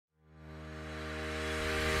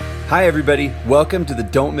Hi, everybody. Welcome to the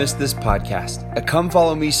Don't Miss This podcast, a Come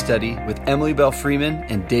Follow Me study with Emily Bell Freeman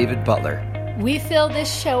and David Butler. We fill this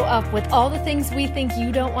show up with all the things we think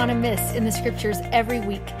you don't want to miss in the scriptures every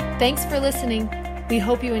week. Thanks for listening. We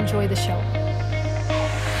hope you enjoy the show.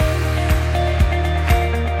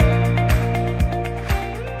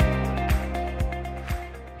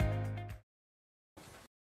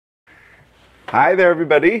 Hi there,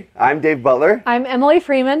 everybody. I'm Dave Butler. I'm Emily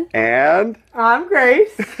Freeman. And I'm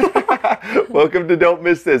Grace. welcome to Don't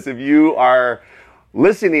Miss This. If you are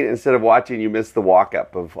listening instead of watching, you missed the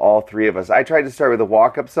walk-up of all three of us. I tried to start with a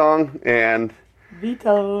walk-up song, and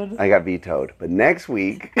Vetoed. I got vetoed. But next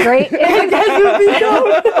week... Great. I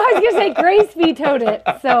was going to say Grace vetoed it.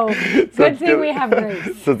 So good thing we have Grace.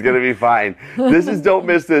 So it's going to be fine. This is Don't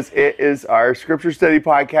Miss This. It is our scripture study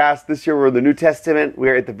podcast. This year we're in the New Testament.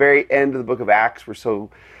 We're at the very end of the book of Acts. We're so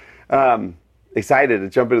excited to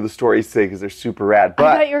jump into the stories today because they're super rad. But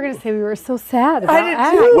I thought you were going to say we were so sad about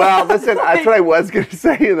I did too. well, listen, that's what I was going to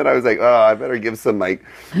say, and then I was like, oh, I better give some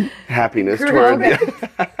happiness toward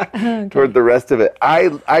the rest of it.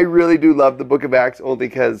 I really do love the book of Acts only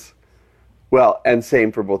because, well, and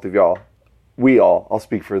same for both of y'all. I'll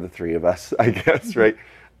speak for the three of us, I guess, right?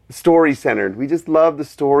 Story-centered. We just love the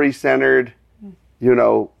story-centered,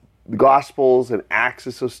 the Gospels and Acts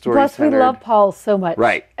is so story-centered. Plus, we love Paul so much.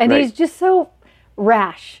 Right. And he's just so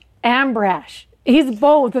rash and brash. He's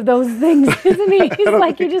both of those things, isn't he? He's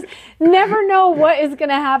like, you just never know what is going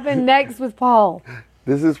to happen next with Paul.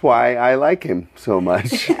 This is why I like him so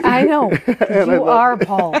much. I know. You are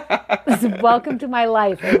Paul. Welcome to my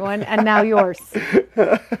life, everyone, and now yours.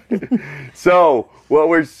 So, what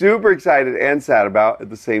we're super excited and sad about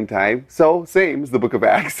at the same time, same as the book of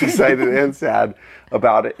Acts, excited and sad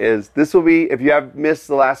about it, is this will be, if you have missed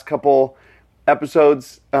the last couple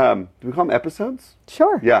episodes, do we call them episodes?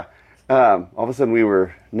 Sure. Yeah. All of a sudden we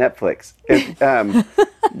were Netflix.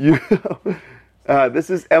 This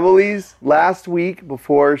is Emily's last week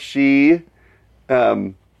before she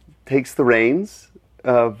takes the reins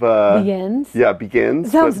of... Begins. Yeah,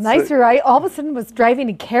 begins. Sounds nicer, right? All of a sudden was driving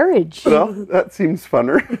a carriage. Well, that seems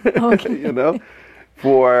funner,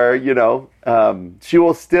 she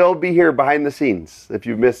will still be here behind the scenes. If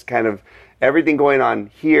you missed kind of everything going on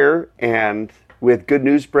here and with Good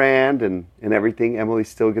News Brand and everything, Emily's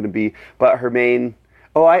still going to be, but her main...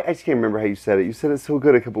 Oh, I just can't remember how you said it. You said it so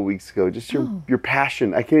good a couple weeks ago. Just your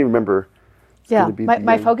passion. I can't even remember. Yeah,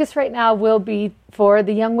 my focus right now will be for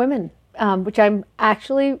the young women, which I'm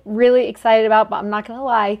actually really excited about, but I'm not going to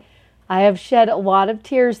lie. I have shed a lot of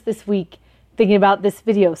tears this week thinking about this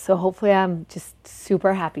video, so hopefully I'm just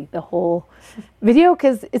super happy the whole video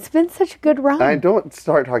because it's been such a good run. I don't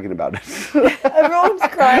start talking about it. Everyone's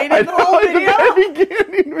crying in the whole video. At the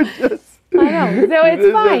beginning, we're just... I know, so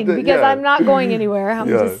it's fine because I'm not going anywhere. I'm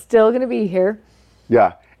just still going to be here.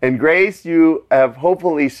 Yeah, and Grace, you have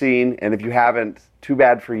hopefully seen, and if you haven't, too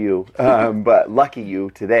bad for you, but lucky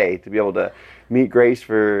you today to be able to meet Grace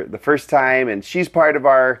for the first time, and she's part of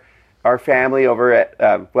our family over at,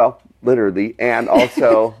 literally, and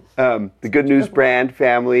also the Good News Brand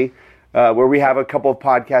family, where we have a couple of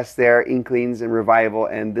podcasts there, Inklings and Revival,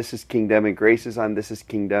 and This is Kingdom, and Grace is on This is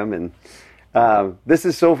Kingdom, and this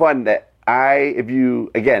is so fun that if you,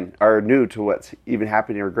 again, are new to what's even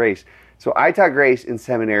happening with Grace, so I taught Grace in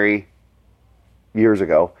seminary years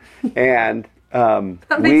ago, and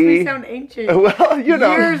that makes me sound ancient. Well,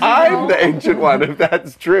 I'm the ancient one, if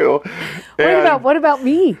that's true. What about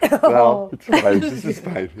me? Well, it's fine.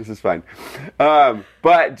 This is fine.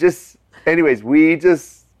 But just, anyways, we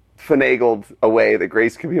just finagled a way that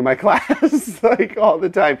Grace could be in my class, all the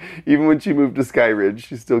time. Even when she moved to Skyridge,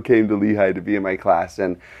 she still came to Lehigh to be in my class.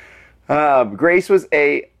 And Grace was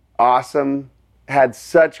had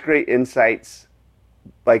such great insights,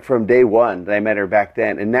 from day one that I met her back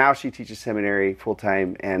then. And now she teaches seminary full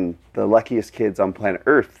time, and the luckiest kids on planet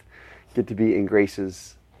Earth get to be in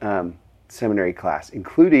Grace's seminary class,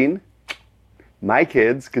 including my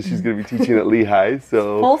kids, because she's going to be teaching at Lehigh.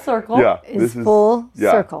 So full circle. Yeah, this is full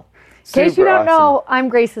circle. In case you don't know, I'm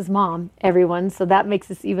Grace's mom, everyone. So that makes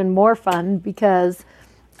this even more fun because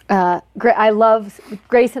I love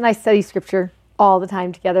Grace and I study scripture all the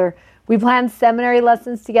time together. We plan seminary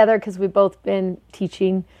lessons together because we've both been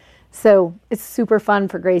teaching. So it's super fun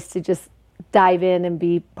for Grace to just dive in and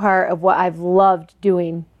be part of what I've loved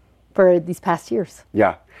doing for these past years.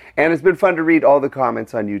 Yeah. And it's been fun to read all the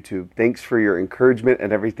comments on YouTube. Thanks for your encouragement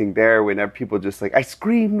and everything there. Whenever people just I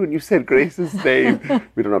screamed when you said Grace's name.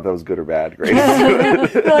 We don't know if that was good or bad, Grace.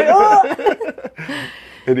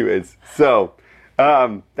 Anyways, so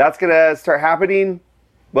that's going to start happening.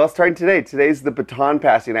 Well, starting today. Today's the baton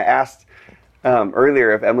passing. I asked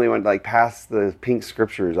earlier if Emily wanted to like pass the pink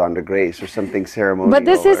scriptures on to Grace or something ceremonial. But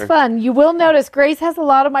this is fun. You will notice Grace has a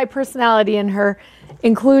lot of my personality in her,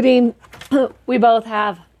 including we both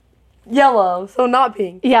have yellow, so not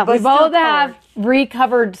pink. Yeah, we both have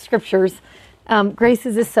recovered scriptures.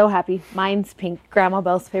 Grace's is so happy. Mine's pink, Grandma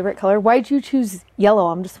Bell's favorite color. Why'd you choose yellow?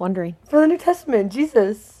 I'm just wondering. For the New Testament,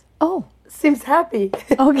 Jesus. Oh. Seems happy.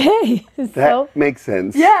 Okay. That makes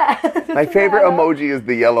sense. Yeah. My favorite emoji is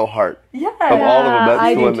the yellow heart. Yeah. Of all of them,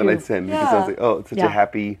 that's the one too. that I'd send. Because I was like, oh, it's such a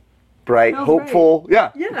happy, bright, Feels hopeful.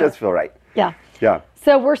 right. Yeah, it does feel right. Yeah. Yeah.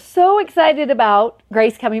 So we're so excited about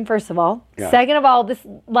Grace coming, first of all. Yeah. Second of all, this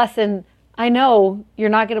lesson, I know you're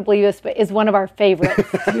not going to believe this, but is one of our favorites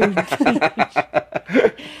to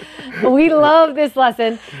teach. We love this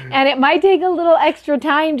lesson, and it might take a little extra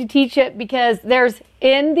time to teach it because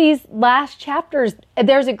in these last chapters,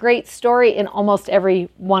 there's a great story in almost every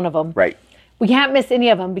one of them. Right. We can't miss any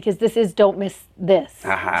of them because this is Don't Miss This.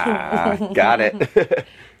 Got it.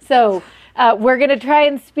 So we're going to try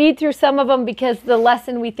and speed through some of them because the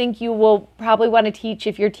lesson we think you will probably want to teach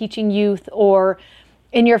if you're teaching youth or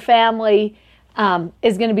in your family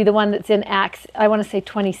is going to be the one that's in Acts, I want to say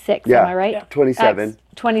 26, am I right? Yeah, 27. Acts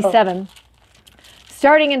 27.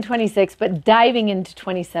 Starting in 26, but diving into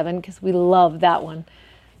 27 because we love that one.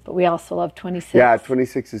 But we also love 26. Yeah,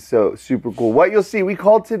 26 is so super cool. What you'll see, we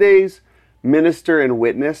call today's Minister and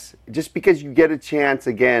Witness, just because you get a chance,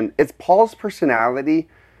 again, it's Paul's personality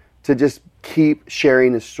to just keep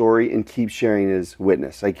sharing his story and keep sharing his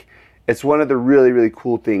witness. Like, it's one of the really, really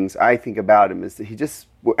cool things I think about him is that he just,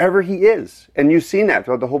 wherever he is, and you've seen that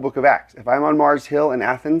throughout the whole book of Acts. If I'm on Mars Hill in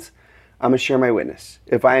Athens, I'm going to share my witness.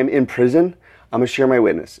 If I'm in prison, I'm going to share my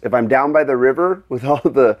witness. If I'm down by the river with all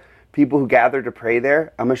the people who gather to pray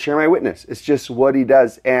there, I'm going to share my witness. It's just what he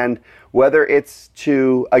does. And whether it's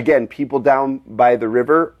to, again, people down by the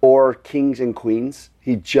river or kings and queens,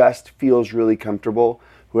 he just feels really comfortable,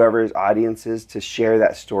 whoever his audience is, to share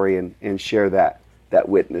that story and share that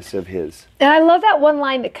witness of his. And I love that one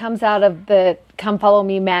line that comes out of the Come Follow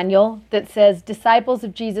Me manual that says, disciples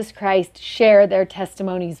of Jesus Christ share their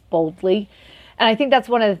testimonies boldly. And I think that's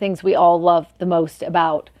one of the things we all love the most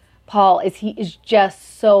about Paul is he is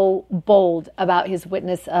just so bold about his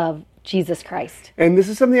witness of Jesus Christ. And this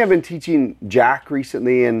is something I've been teaching Jack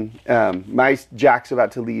recently, and Jack's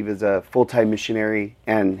about to leave as a full-time missionary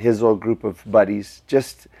and his little group of buddies,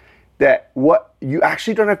 just that what you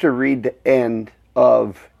actually don't have to read the end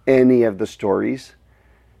of any of the stories.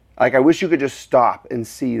 Like, I wish you could just stop and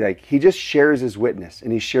see, like, he just shares his witness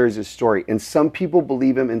and he shares his story. And some people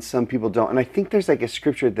believe him and some people don't. And I think there's like a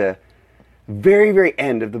scripture at the very, very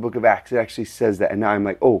end of the book of Acts that actually says that. And now I'm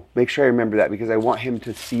like, oh, make sure I remember that because I want him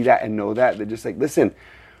to see that and know that. They're just like, listen,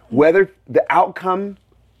 whether the outcome.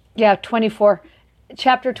 Yeah, 24.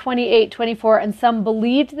 Chapter 28, 24. And some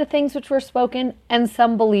believed the things which were spoken and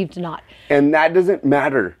some believed not. And that doesn't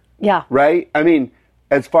matter. Yeah. Right? I mean,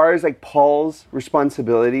 as far as like Paul's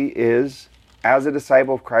responsibility is, as a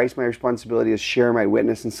disciple of Christ, my responsibility is share my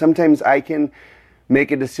witness. And sometimes I can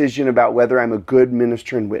make a decision about whether I'm a good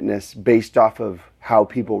minister and witness based off of how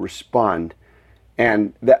people respond.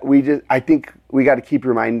 And that I think we got to keep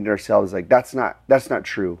reminding ourselves, like, that's not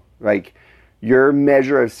true. Like, your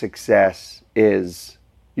measure of success is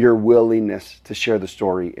your willingness to share the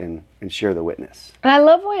story and share the witness. And I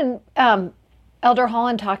love when Elder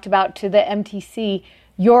Holland talked about to the MTC,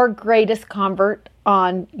 your greatest convert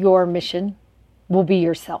on your mission will be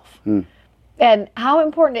yourself. And how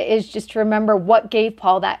important it is just to remember what gave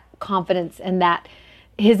Paul that confidence and that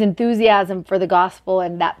his enthusiasm for the gospel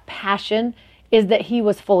and that passion is that he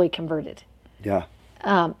was fully converted. Yeah.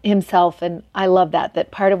 Himself. And I love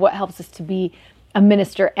that part of what helps us to be a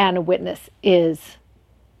minister and a witness is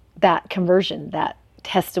that conversion, that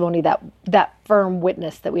testimony, that firm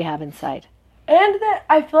witness that we have inside. And that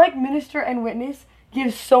I feel like minister and witness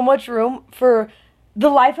gives so much room for the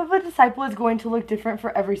life of a disciple is going to look different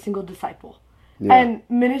for every single disciple. Yeah. And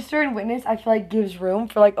minister and witness, I feel like gives room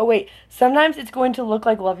for like, oh wait, sometimes it's going to look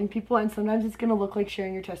like loving people and sometimes it's going to look like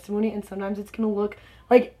sharing your testimony and sometimes it's going to look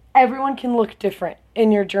like everyone can look different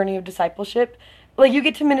in your journey of discipleship. Like, you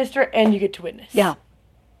get to minister and you get to witness. Yeah.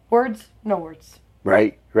 Words, no words.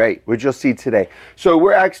 Right, which you'll see today. So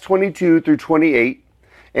we're Acts 22 through 28,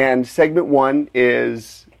 and segment 1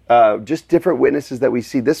 is just different witnesses that we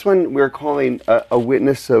see. This one we're calling a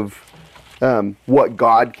witness of what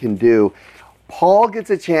God can do. Paul gets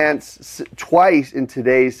a chance twice in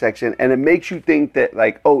today's section, and it makes you think that,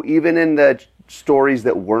 like, oh, even in the stories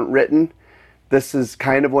that weren't written, this is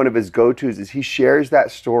kind of one of his go-tos, is he shares that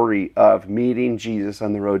story of meeting Jesus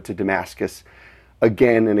on the road to Damascus.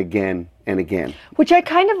 again and again and again. Which I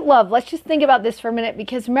kind of love. Let's just think about this for a minute,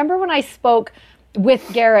 because remember when I spoke with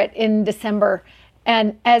Garrett in December,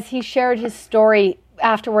 and as he shared his story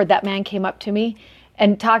afterward, that man came up to me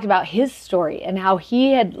and talked about his story and how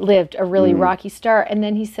he had lived a really rocky start. And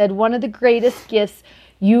then he said, one of the greatest gifts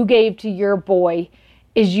you gave to your boy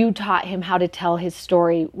is you taught him how to tell his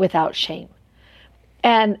story without shame.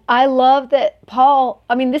 And I love that Paul,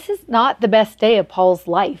 I mean, this is not the best day of Paul's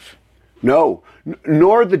life. No,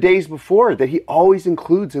 nor the days before that he always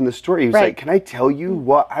includes in the story. He was like, can I tell you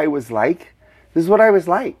what I was like? This is what I was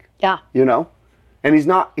like. Yeah. You know? And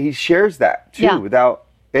he shares that too without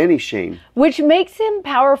any shame. Which makes him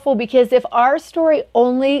powerful, because if our story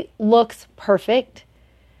only looks perfect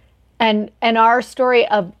and our story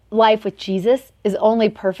of life with Jesus is only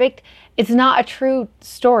perfect, it's not a true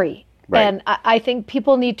story. Right. And I think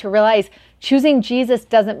people need to realize choosing Jesus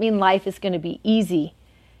doesn't mean life is going to be easy.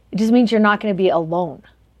 It just means you're not going to be alone.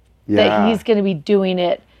 Yeah. That he's going to be doing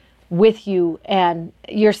it with you, and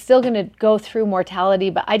you're still going to go through mortality.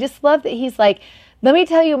 But I just love that he's like, let me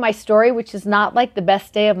tell you my story, which is not like the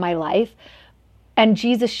best day of my life. And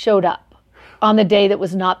Jesus showed up on the day that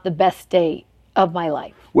was not the best day of my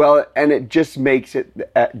life. Well, and it just makes it,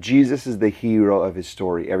 Jesus is the hero of his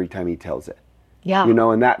story every time he tells it. Yeah. You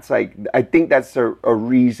know, and that's like, I think that's a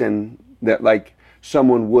reason that like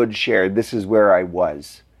someone would share, this is where I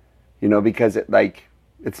was, you know, because it like,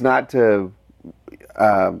 it's not to, I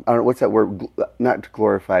don't know, what's that word? Not to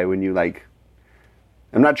glorify, when you like,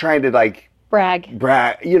 I'm not trying to like, brag,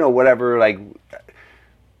 you know, whatever, like,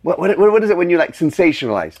 what is it when you like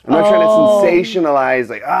sensationalize? I'm not trying to sensationalize,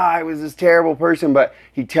 like, I was this terrible person, but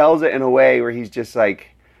he tells it in a way where he's just like,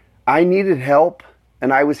 I needed help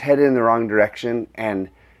and I was headed in the wrong direction, and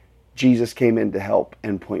Jesus came in to help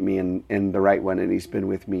and point me in the right one, and he's been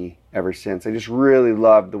with me ever since. I just really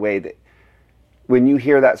love the way that when you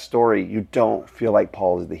hear that story, you don't feel like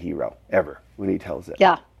Paul is the hero ever when he tells it.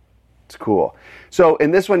 Yeah. It's cool. So in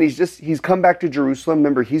this one, he's come back to Jerusalem.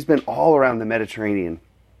 Remember, he's been all around the Mediterranean.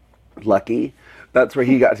 Lucky. That's where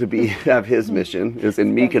he got to have his mission, is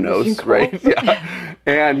in Mykonos, right? Yeah.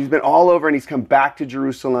 And he's been all over, and he's come back to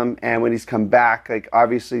Jerusalem. And when he's come back, like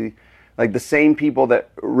obviously, like the same people that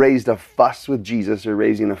raised a fuss with Jesus are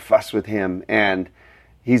raising a fuss with him. And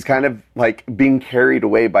he's kind of like being carried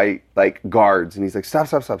away by like guards, and he's like,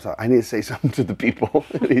 stop. I need to say something to the people.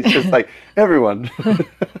 And he's just like, everyone.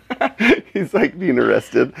 He's like being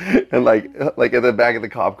arrested, and like at the back of the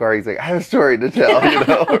cop car, he's like, I have a story to tell, you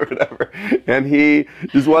know, or whatever. And he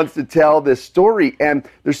just wants to tell this story. And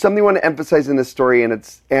there's something I want to emphasize in this story, and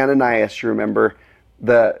it's Ananias, you remember,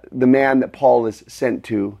 the man that Paul is sent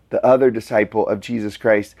to, the other disciple of Jesus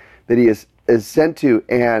Christ that he is sent to.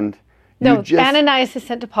 And no, Ananias is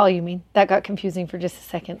sent to Paul, you mean? That got confusing for just a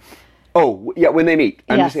second. Oh, yeah, when they meet.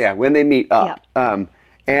 When they meet up. Yeah.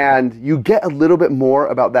 And you get a little bit more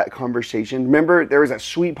about that conversation. Remember, there was that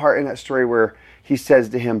sweet part in that story where he says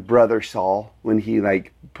to him, Brother Saul, when he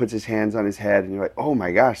like puts his hands on his head, and you're like, oh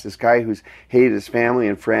my gosh, this guy who's hated his family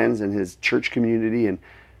and friends and his church community,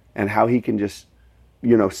 and how he can just,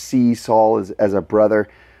 you know, see Saul as a brother.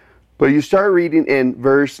 But you start reading in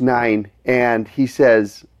verse 9, and he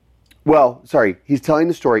says, he's telling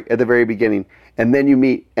the story at the very beginning, and then you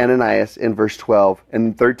meet Ananias in verse 12, and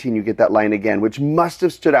in 13 you get that line again, which must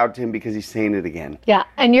have stood out to him because he's saying it again. Yeah,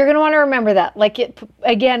 and you're going to want to remember that. Like,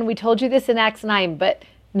 again, we told you this in Acts 9, but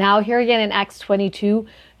now here again in Acts 22,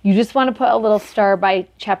 you just want to put a little star by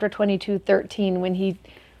chapter 22, 13, when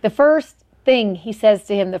the first thing he says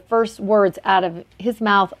to him, the first words out of his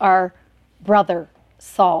mouth are, Brother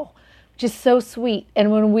Saul, which is so sweet.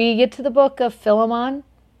 And when we get to the book of Philemon,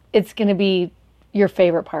 it's going to be your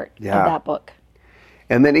favorite part of that book.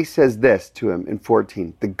 And then he says this to him in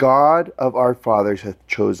 14, the God of our fathers hath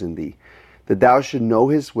chosen thee, that thou should know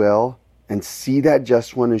his will and see that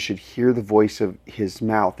just one, and should hear the voice of his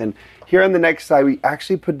mouth. And here on the next slide, we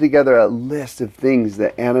actually put together a list of things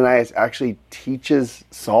that Ananias actually teaches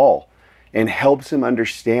Saul and helps him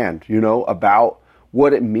understand, you know, about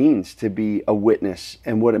what it means to be a witness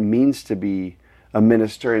and what it means to be a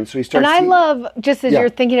minister. And so he starts. And I love, just as you're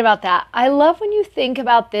thinking about that, I love when you think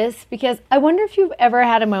about this, because I wonder if you've ever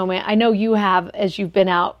had a moment, I know you have, as you've been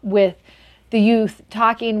out with the youth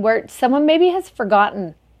talking, where someone maybe has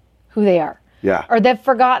forgotten who they are. Yeah. Or they've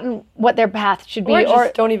forgotten what their path should be. Or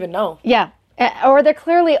don't even know. Yeah. Or they're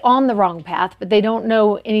clearly on the wrong path, but they don't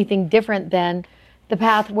know anything different than the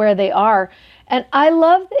path where they are. And I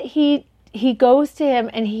love that he goes to him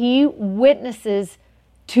and he witnesses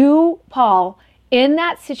to Paul in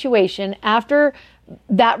that situation after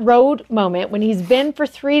that road moment when he's been for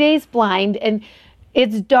 3 days blind, and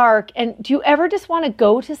it's dark. And do you ever just want to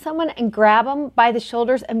go to someone and grab them by the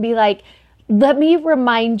shoulders and be like, let me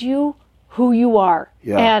remind you who you are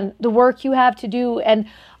and the work you have to do? And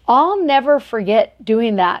I'll never forget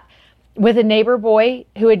doing that with a neighbor boy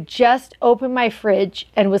who had just opened my fridge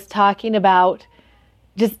and was talking about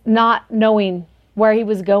just not knowing where he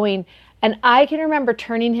was going. And I can remember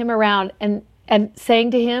turning him around and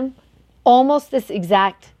saying to him almost this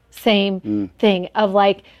exact same thing of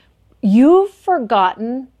like, you've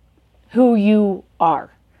forgotten who you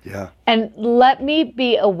are. Yeah. And let me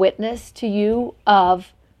be a witness to you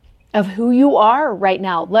of who you are right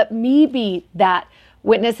now. Let me be that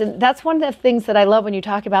witness. And that's one of the things that I love when you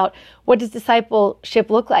talk about what does discipleship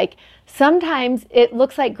look like. Sometimes it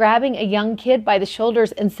looks like grabbing a young kid by the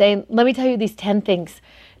shoulders and saying, let me tell you these 10 things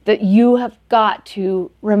that you have got to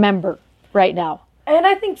remember right now. And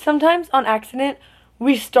I think sometimes on accident,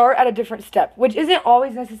 we start at a different step, which isn't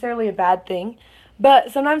always necessarily a bad thing.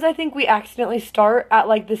 But sometimes I think we accidentally start at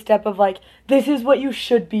like the step of like, this is what you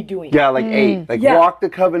should be doing. Yeah, like 8. Like walk the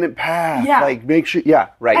covenant path. Yeah. Like make sure,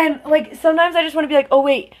 right. And like sometimes I just want to be like, oh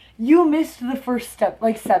wait, you missed the first step,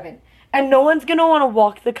 like 7. And no one's going to want to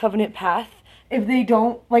walk the covenant path if they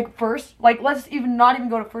don't, like first, like let's even not even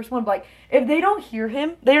go to first one, but like if they don't hear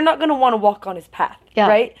him, they're not going to want to walk on his path,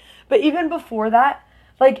 right? But even before that,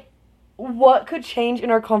 like what could change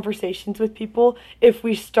in our conversations with people if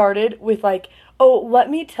we started with like, oh, let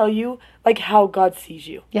me tell you like how God sees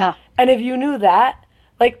you. Yeah. And if you knew that,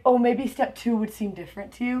 like, oh, maybe step 2 would seem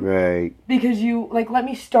different to you. Right. Because you, like, let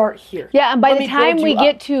me start here. Yeah, and by the time we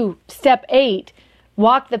get to step 8,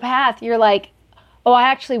 walk the path, you're like, oh, I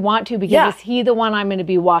actually want to because is he the one I'm going to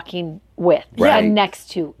be walking with and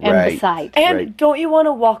next to and beside. And don't you want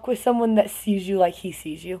to walk with someone that sees you like he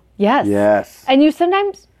sees you? Yes. Yes. And you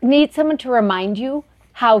sometimes need someone to remind you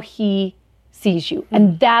how he sees you.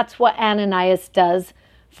 And that's what Ananias does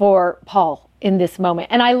for Paul in this moment.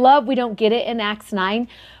 And I love, we don't get it in Acts 9,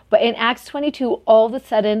 but in Acts 22, all of a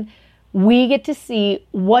sudden, we get to see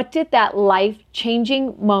what did that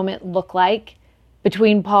life-changing moment look like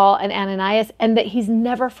between Paul and Ananias, and that he's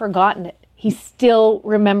never forgotten it. He still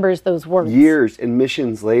remembers those words. Years and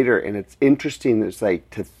missions later, and it's interesting, it's like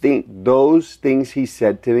to think those things he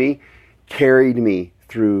said to me carried me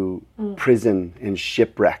through prison and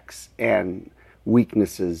shipwrecks and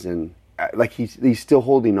weaknesses, and like he's still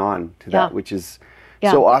holding on to that, which is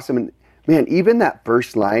so awesome. And man, even that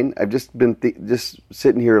first line, I've just been just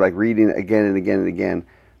sitting here like reading it again and again and again,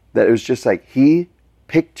 that it was just like he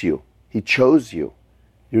picked you, he chose you,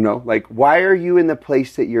 you know, like why are you in the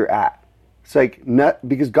place that you're at? It's like not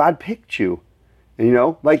because God picked you, and you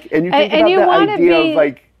know, like, and you think about the idea of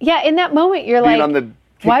like in that moment you're like, on the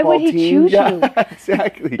why would he choose you?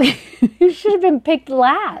 Exactly. You should have been picked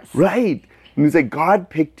last. Right. And he's like,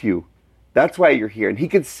 God picked you. That's why you're here. And he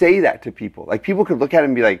could say that to people. Like people could look at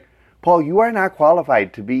him and be like, Paul, you are not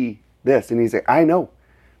qualified to be this. And he's like, I know.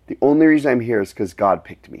 The only reason I'm here is because God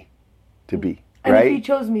picked me to be. And right? if he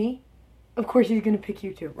chose me, of course he's going to pick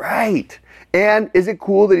you too. Right. And is it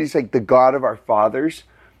cool that he's like the God of our fathers?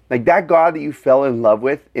 Like that God that you fell in love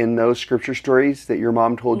with in those scripture stories that your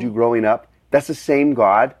mom told you growing up, that's the same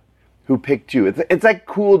God who picked you. It's like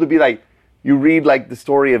cool to be like, you read like the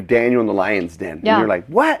story of Daniel in the lion's den. And you're like,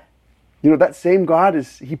 what? You know, that same God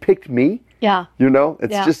he picked me? Yeah. You know,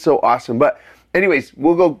 it's just so awesome. But anyways,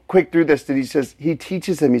 we'll go quick through this. That he says, he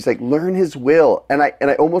teaches him, he's like, learn his will. And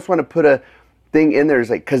I almost want to put a thing in there. It's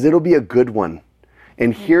like, because it'll be a good one.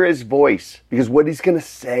 And hear his voice. Because what he's going to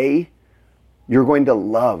say, you're going to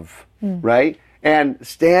love. Right? And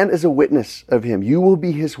stand as a witness of him. You will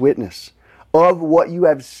be his witness of what you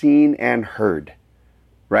have seen and heard,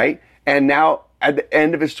 right? And now, at the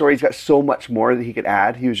end of his story, he's got so much more that he could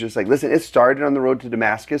add. He was just like, listen, it started on the road to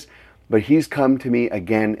Damascus, but he's come to me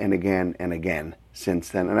again and again and again since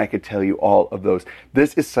then. And I could tell you all of those.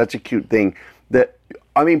 This is such a cute thing that,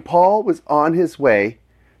 I mean, Paul was on his way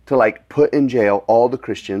to like put in jail all the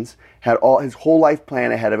Christians, had all his whole life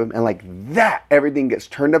plan ahead of him, and like that, everything gets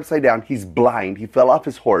turned upside down. He's blind. He fell off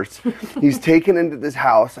his horse. He's taken into this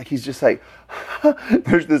house. Like he's just like,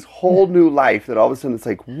 there's this whole new life that all of a sudden it's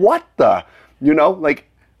like, what the, you know, like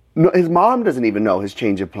no, his mom doesn't even know his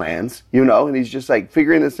change of plans, you know, and he's just like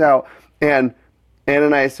figuring this out. And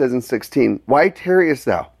Ananias says in 16, why tarriest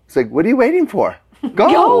thou? It's like, what are you waiting for?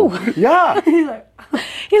 Go. Yeah. He's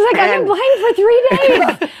like, I've been blind for 3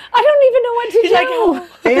 days. I don't even know what to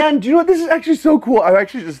do. And do you know what? This is actually so cool. I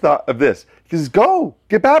actually just thought of this. He says, go,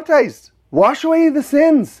 get baptized, wash away the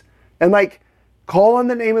sins, and like call on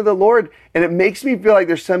the name of the Lord. And it makes me feel like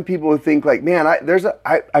there's some people who think like, man,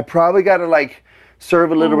 I probably got to like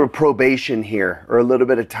serve a little bit of probation here or a little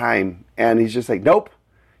bit of time. And he's just like, nope,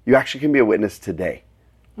 you actually can be a witness today.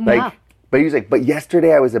 Like, but he's like, but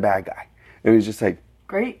yesterday I was a bad guy. And he's just like,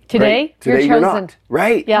 great. Today you're chosen. Not.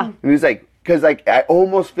 Right. Yeah. And he's like, because like, I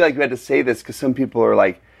almost feel like you had to say this because some people are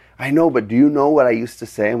like, I know, but do you know what I used to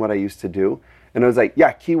say and what I used to do? And I was like,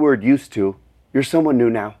 yeah, keyword used to. You're someone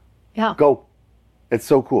new now. Yeah. Go. It's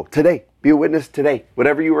so cool. Today. Be a witness today.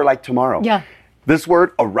 Whatever you were like tomorrow. Yeah. This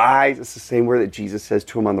word, arise, it's the same word that Jesus says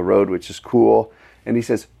to him on the road, which is cool. And he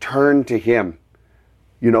says, turn to him.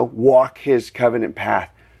 Walk his covenant path.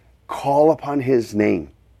 Call upon his name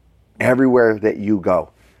everywhere that you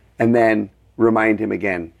go. And then remind him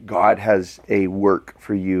again, God has a work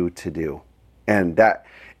for you to do. And that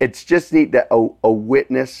it's just neat that a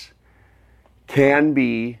witness can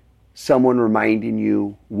be someone reminding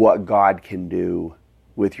you what God can do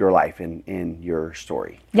with your life and in your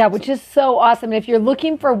story. Yeah, which is so awesome. If you're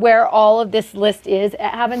looking for where all of this list is, it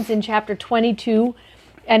happens in chapter 22,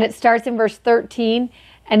 and it starts in verse 13,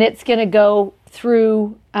 and it's going to go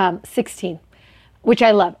through 16, which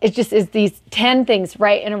I love. It just is these 10 things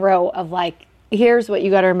right in a row of like, here's what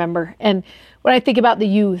you got to remember. And when I think about the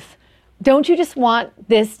youth, don't you just want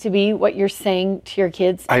this to be what you're saying to your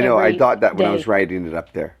kids? I know. I thought that when I was writing it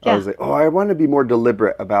up there. Yeah. I was like, I want to be more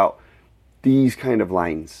deliberate about these kind of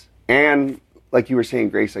lines. And like you were saying,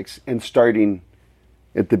 Grace, like, and starting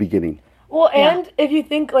at the beginning. Well, and if you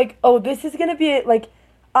think like, this is going to be like,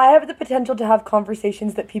 I have the potential to have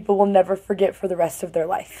conversations that people will never forget for the rest of their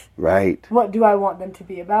life. Right. What do I want them to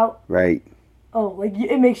be about? Right.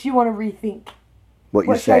 It makes you want to rethink. What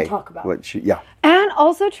you say. Should I talk about? And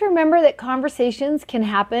also to remember that conversations can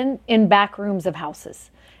happen in back rooms of houses.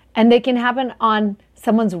 And they can happen on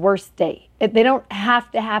someone's worst day. They don't have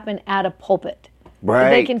to happen at a pulpit. Right.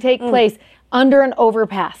 They can take place under an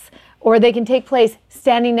overpass. Or they can take place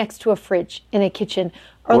standing next to a fridge in a kitchen.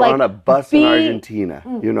 Or like on a bus in Argentina.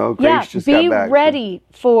 Grace just got back. Be ready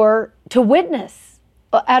to witness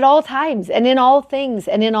at all times and in all things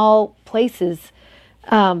and in all places.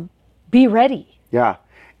 Be ready. Yeah.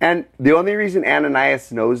 And the only reason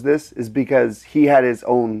Ananias knows this is because he had his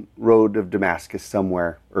own road of Damascus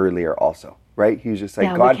somewhere earlier also, right? He was just like,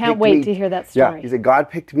 God picked me. We can't wait to hear that story. Yeah, he said, God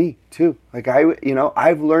picked me too. Like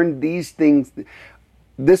I've learned these things.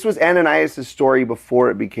 This was Ananias' story before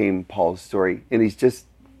it became Paul's story. And he's just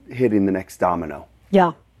hitting the next domino.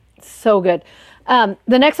 Yeah, so good. The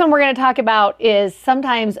next one we're going to talk about is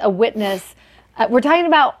sometimes a witness. We're talking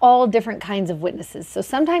about all different kinds of witnesses. So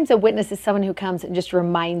sometimes a witness is someone who comes and just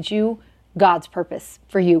reminds you God's purpose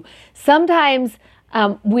for you. Sometimes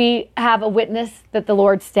we have a witness that the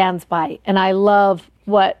Lord stands by. And I love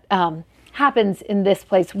what happens in this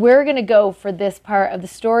place. We're going to go for this part of the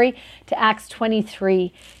story to Acts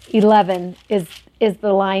 23:11 is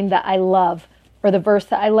the line that I love, or the verse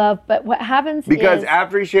that I love. But what happens because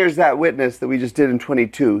after he shares that witness that we just did in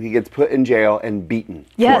 22, he gets put in jail and beaten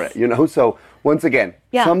for it. So once again,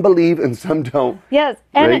 some believe and some don't. Yes,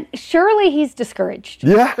 and surely he's discouraged.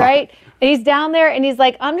 Yeah. Right? And he's down there and he's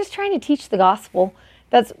like, I'm just trying to teach the gospel.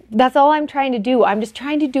 That's all I'm trying to do. I'm just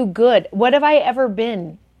trying to do good. What have I ever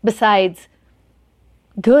been besides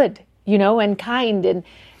good, and kind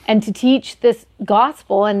and to teach this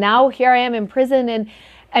gospel? And now here I am in prison.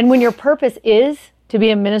 And when your purpose is to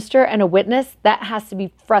be a minister and a witness, that has to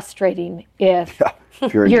be frustrating if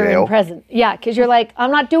you're in prison. Yeah, because you're like,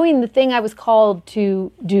 I'm not doing the thing I was called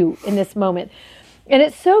to do in this moment. And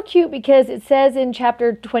it's so cute because it says in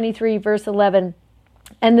chapter 23, verse 11,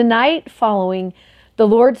 and the night following, the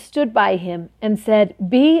Lord stood by him and said,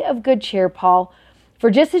 be of good cheer, Paul, for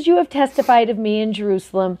just as you have testified of me in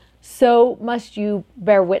Jerusalem, so must you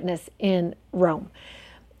bear witness in Rome.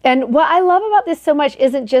 And what I love about this so much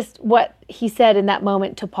isn't just what he said in that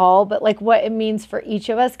moment to Paul, but like what it means for each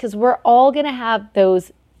of us, because we're all going to have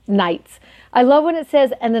those nights. I love when it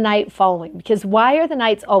says, and the night following, because why are the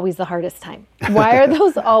nights always the hardest time? Why are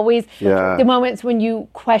those always the moments when you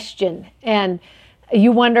question and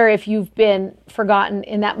you wonder if you've been forgotten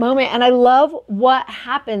in that moment? And I love what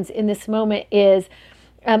happens in this moment is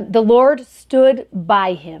the Lord stood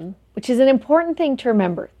by him, which is an important thing to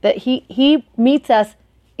remember, that he meets us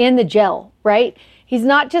in the jail, right? He's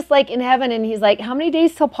not just like in heaven and he's like, how many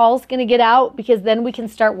days till Paul's going to get out? Because then we can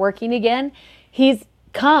start working again. He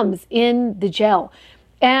comes in the jail.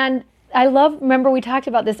 And I remember we talked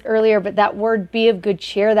about this earlier, but that word be of good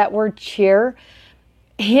cheer, that word cheer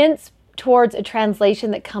hints towards a translation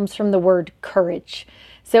that comes from the word courage.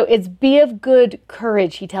 So it's be of good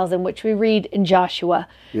courage, he tells him, which we read in Joshua.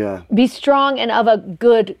 Yeah. Be strong and of a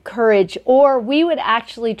good courage. Or we would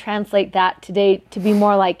actually translate that today to be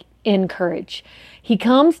more like encourage. He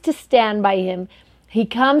comes to stand by him. He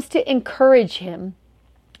comes to encourage him,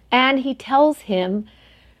 and he tells him,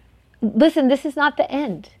 listen, this is not the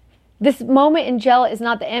end. This moment in jail is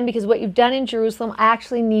not the end, because what you've done in Jerusalem, I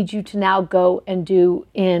actually need you to now go and do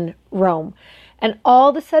in Rome. And all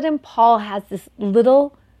of a sudden, Paul has this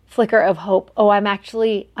little flicker of hope. Oh, I'm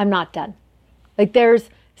not done. Like, there's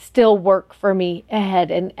still work for me ahead,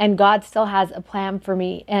 and God still has a plan for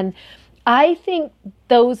me. And I think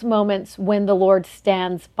those moments when the Lord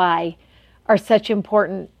stands by are such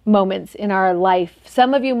important moments in our life.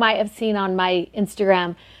 Some of you might have seen on my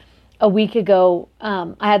Instagram a week ago,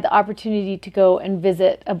 I had the opportunity to go and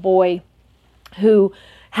visit a boy who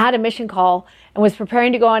had a mission call and was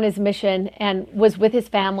preparing to go on his mission and was with his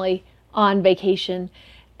family on vacation.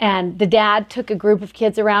 And the dad took a group of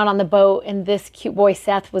kids around on the boat, and this cute boy,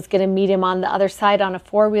 Seth, was going to meet him on the other side on a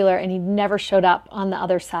four-wheeler, and he never showed up on the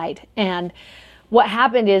other side. And what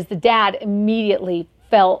happened is the dad immediately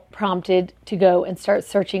felt prompted to go and start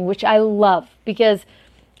searching, which I love, because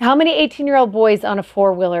how many 18-year-old boys on a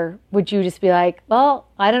four-wheeler would you just be like, well,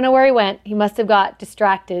 I don't know where he went. He must have got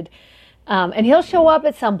distracted. And he'll show up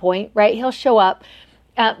at some point, right? He'll show up,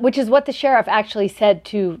 which is what the sheriff actually said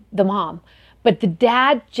to the mom. But the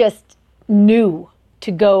dad just knew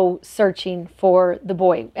to go searching for the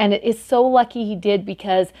boy. And it is so lucky he did,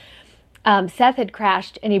 because Seth had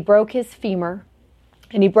crashed and he broke his femur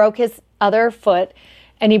and he broke his other foot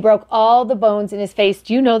and he broke all the bones in his face.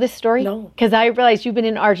 Do you know this story? No. Because I realized you've been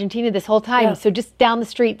in Argentina this whole time. Yeah. So just down the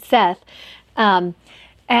street, Seth.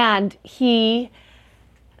 And he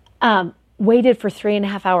waited for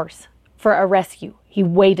 3.5 hours for a rescue. He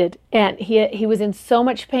waited, and he was in so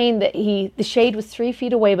much pain that the shade was 3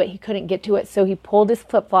 feet away, but he couldn't get to it. So he pulled his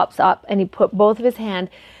flip-flops up and he put both of his hands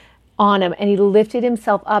on him and he lifted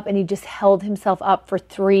himself up and he just held himself up for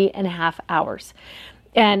 3.5 hours.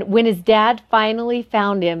 And when his dad finally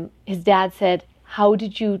found him, his dad said, how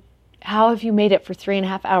have you made it for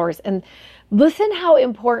 3.5 hours? And listen how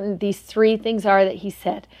important these three things are that he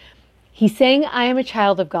said. He's saying, I am a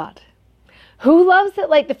child of God. Who loves that,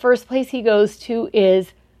 like, the first place he goes to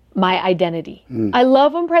is my identity. I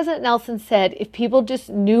love when President Nelson said, if people just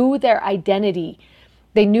knew their identity,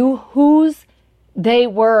 they knew whose they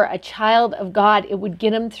were, a child of God, it would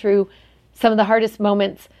get them through some of the hardest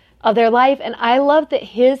moments of their life. And I love that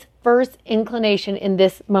his first inclination in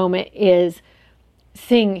this moment is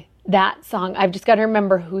sing that song. I've just got to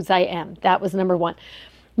remember whose I am. That was number one.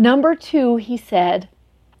 Number two, he said,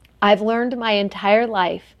 I've learned my entire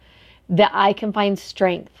life that I can find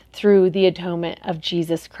strength through the atonement of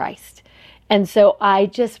Jesus Christ. And so I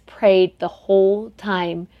just prayed the whole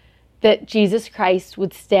time that Jesus Christ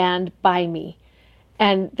would stand by me,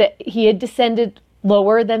 and that he had descended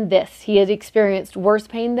lower than this. He had experienced worse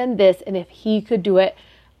pain than this. And if he could do it,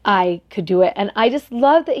 I could do it. And I just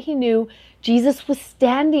love that he knew Jesus was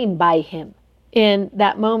standing by him in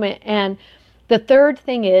that moment. And the third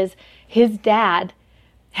thing is, his dad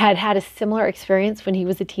had a similar experience when he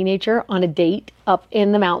was a teenager on a date up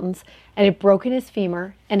in the mountains, and had broken his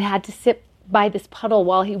femur and had to sit by this puddle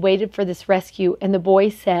while he waited for this rescue. And the boy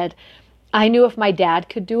said, I knew if my dad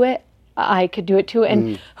could do it, I could do it too.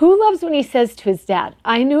 And who loves when he says to his dad,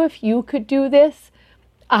 I knew if you could do this,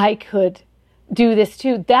 I could do this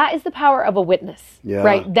too. That is the power of a witness,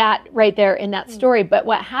 right? That right there in that story. But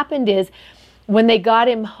what happened is, when they got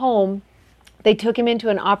him home, they took him into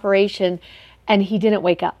an operation and he didn't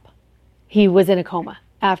wake up. He was in a coma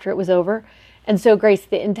after it was over. And so, Grace,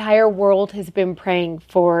 the entire world has been praying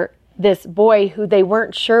for this boy who they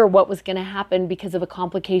weren't sure what was going to happen because of a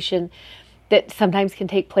complication that sometimes can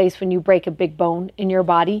take place when you break a big bone in your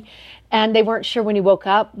body. And they weren't sure when he woke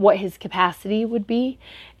up what his capacity would be.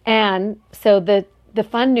 And so the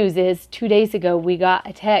fun news is, 2 days ago, we got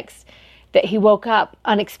a text that he woke up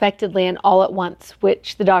unexpectedly and all at once,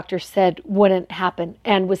 which the doctor said wouldn't happen,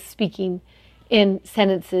 and was speaking in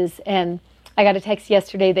sentences. And I got a text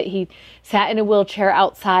yesterday that he sat in a wheelchair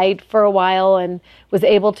outside for a while and was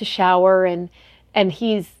able to shower, and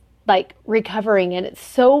he's like recovering. And it's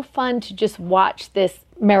so fun to just watch this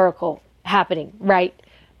miracle happening right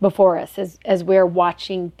before us as we're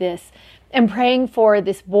watching this and praying for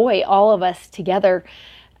this boy, all of us together.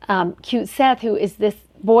 Cute Seth, who is this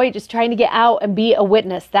boy just trying to get out and be a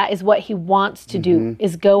witness. That is what he wants to do,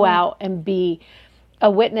 is go out and be a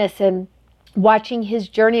witness, and watching his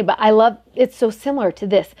journey. But I love, it's so similar to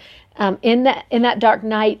this. In that dark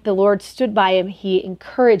night, the Lord stood by him. He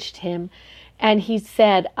encouraged him, and he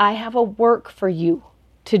said, I have a work for you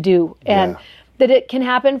to do. And that it can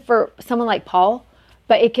happen for someone like Paul,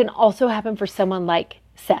 but it can also happen for someone like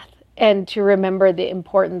Seth. And to remember the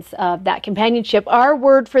importance of that companionship. Our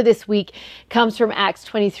word for this week comes from Acts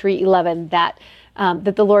 23:11, that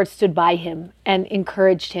that the Lord stood by him and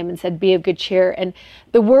encouraged him and said, be of good cheer. And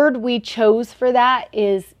the word we chose for that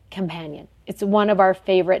is companion. It's one of our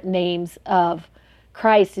favorite names of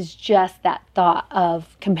Christ, is just that thought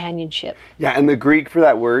of companionship. Yeah, and the Greek for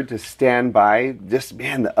that word, to stand by, just,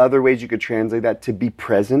 man, the other ways you could translate that, to be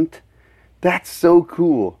present, that's so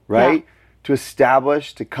cool, right? Yeah. To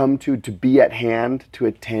establish, to come to be at hand, to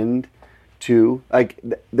attend to. Like,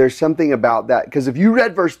 there's something about that. Because if you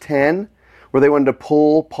read verse 10, where they wanted to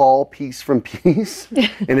pull Paul piece from piece,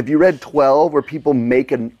 and if you read 12, where people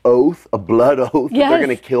make an oath, a blood oath, that they're going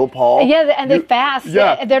to kill Paul. Yeah, and they fast.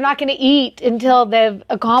 Yeah. They're not going to eat until they've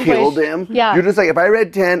accomplished. Killed him. Yeah. You're just like, if I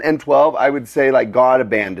read 10 and 12, I would say, like, God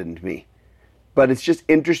abandoned me. But it's just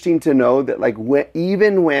interesting to know that, like,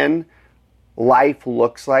 even when life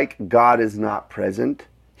looks like God is not present,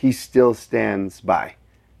 he still stands by.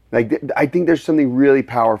 Like, I think there's something really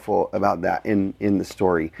powerful about that in the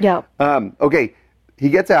story. Yeah. Okay, he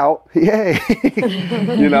gets out. Yay.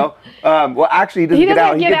 Well, actually, he doesn't get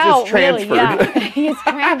out. He gets just transferred. Really, yeah. He gets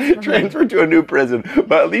transferred. Transferred to a new prison,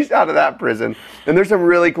 but at least out of that prison. And there's some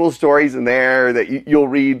really cool stories in there that you'll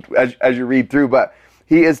read as you read through. But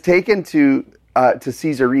he is taken to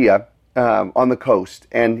Caesarea on the coast,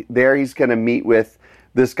 and there he's going to meet with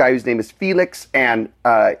this guy whose name is Felix, and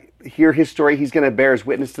hear his story. He's going to bear his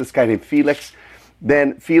witness to this guy named Felix.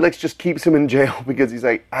 Then Felix just keeps him in jail because he's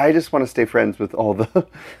like, I just want to stay friends with all the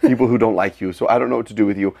people who don't like you, so I don't know what to do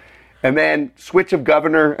with you. And then switch of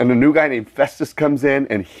governor, and a new guy named Festus comes in,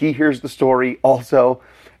 and he hears the story also.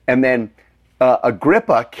 And then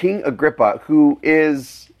Agrippa, King Agrippa, who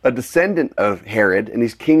is a descendant of Herod, and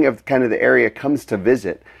he's king of kind of the area, comes to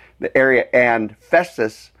visit the area. And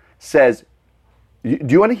Festus says, do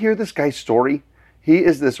you want to hear this guy's story? He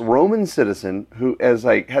is this Roman citizen who has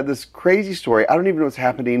had this crazy story. I don't even know what's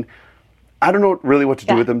happening. I don't know really what to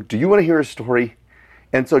do with him. Do you want to hear his story?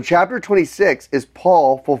 And so chapter 26 is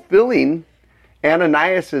Paul fulfilling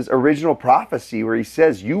Ananias' original prophecy where he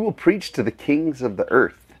says, you will preach to the kings of the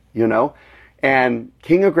earth, And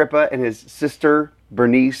King Agrippa and his sister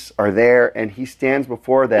Bernice are there, and he stands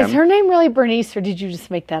before them. Is her name really Bernice, or did you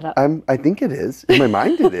just make that up? I think it is. In my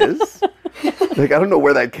mind, it is. I don't know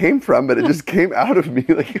where that came from, but it just came out of me.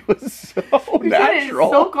 It was so natural.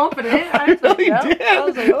 So confident. I really did. I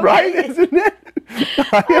was like, okay. Right? Isn't it?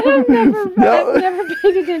 I've never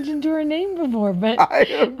paid attention to her name before, but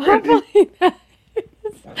hopefully her name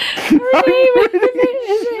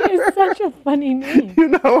is such a funny name. You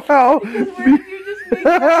know how?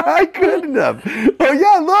 I couldn't have. Oh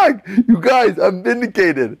yeah, look, you guys, I'm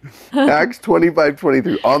vindicated. Acts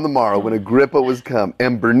 25:23. On the morrow, when Agrippa was come,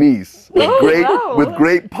 and Bernice with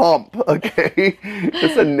great pomp. Okay,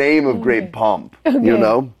 it's a name of great pomp.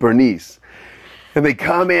 Okay. Bernice, and they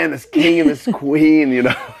come in, this king and this queen.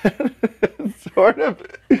 Sort of.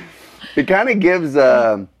 It kind of gives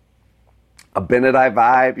a Abinadi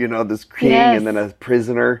vibe. This king and then a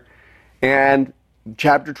prisoner, and.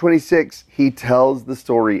 Chapter 26, he tells the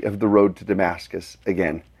story of the road to Damascus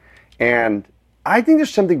again. And I think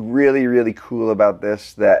there's something really, really cool about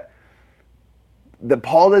this that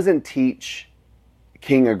Paul doesn't teach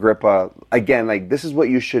King Agrippa, again, this is what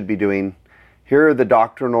you should be doing. Here are the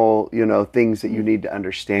doctrinal, things that you need to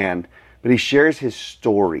understand. But he shares his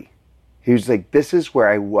story. He's like, this is where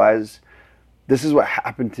I was. This is what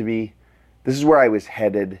happened to me. This is where I was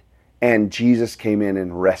headed. And Jesus came in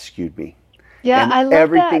and rescued me. Yeah, and I love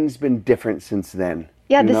everything's been different since then.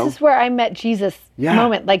 Yeah, this is where I met Jesus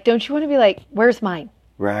moment. Don't you want to be like, where's mine?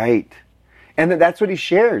 Right. And that's what he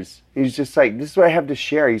shares. He's just like, this is what I have to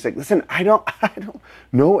share. He's like, listen, I don't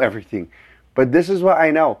know everything, but this is what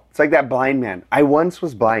I know. It's like that blind man. I once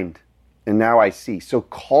was blind, and now I see. So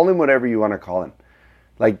call him whatever you want to call him.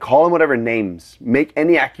 Call him whatever names. Make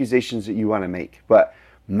any accusations that you want to make. But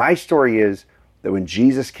my story is that when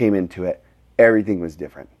Jesus came into it, everything was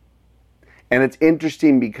different. And it's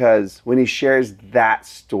interesting because when he shares that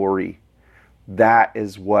story, that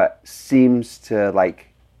is what seems to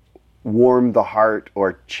warm the heart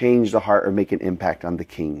or change the heart or make an impact on the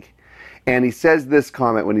king. And he says this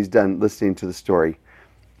comment when he's done listening to the story.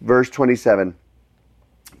 Verse 27,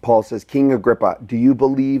 Paul says, King Agrippa, do you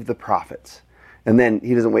believe the prophets? And then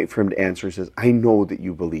he doesn't wait for him to answer. He says, I know that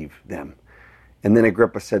you believe them. And then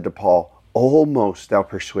Agrippa said to Paul, almost thou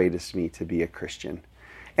persuadest me to be a Christian.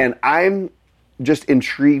 And I'm just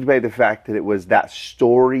intrigued by the fact that it was that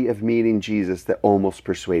story of meeting Jesus that almost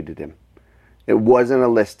persuaded him. It wasn't a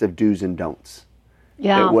list of do's and don'ts.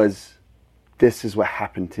 Yeah. It was, this is what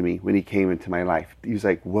happened to me when he came into my life. He was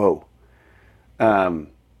like, whoa.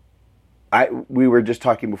 We were just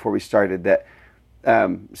talking before we started that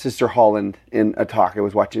Sister Holland in a talk. I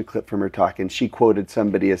was watching a clip from her talk, and she quoted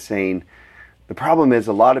somebody as saying, "The problem is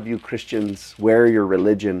a lot of you Christians wear your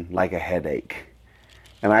religion like a headache."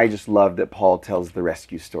 And I just love that Paul tells the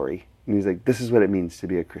rescue story. And he's like, this is what it means to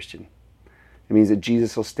be a Christian. It means that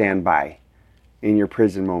Jesus will stand by in your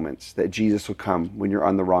prison moments, that Jesus will come when you're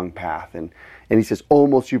on the wrong path. And he says,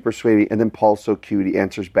 almost you persuade me. And then Paul's so cute, he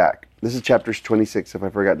answers back. This is chapter 26, if I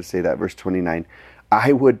forgot to say that, verse 29.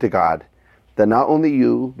 "I would to God that not only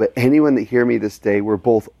you, but anyone that hear me this day were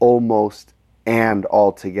both almost and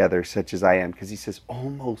altogether such as I am." Because he says,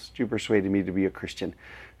 almost you persuaded me to be a Christian.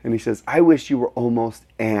 And he says, I wish you were almost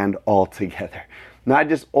and altogether. Not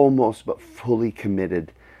just almost, but fully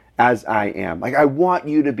committed as I am. Like, I want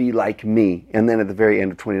you to be like me. And then at the very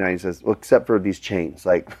end of 29, he says, well, except for these chains.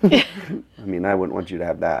 Like, I mean, I wouldn't want you to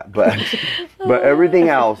have that. But everything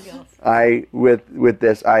else, with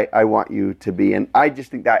this, I want you to be. And I just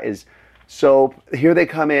think that is so, here they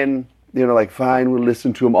come in, like, fine, we'll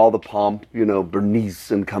listen to them, all the pomp, Bernice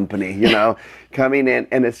and company, coming in.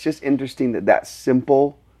 And it's just interesting that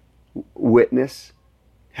simple witness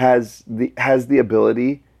has the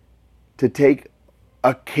ability to take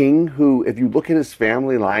a king who, if you look at his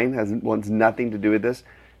family line, wants nothing to do with this,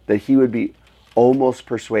 that he would be almost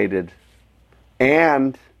persuaded,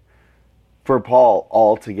 and for Paul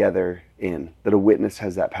altogether in, that a witness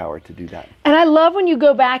has that power to do that. And I love when you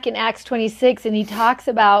go back in Acts 26 and he talks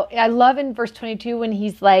about, I love in verse 22 when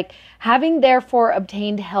he's like, having therefore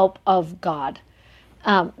obtained help of God.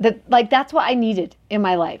 That's what I needed in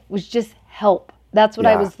my life, was just help. That's what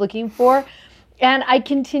I was looking for. And I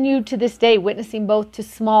continue to this day witnessing both to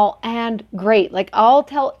small and great. Like, I'll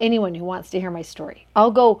tell anyone who wants to hear my story.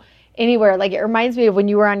 I'll go anywhere. Like, it reminds me of when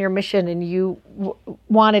you were on your mission and you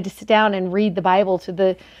wanted to sit down and read the Bible to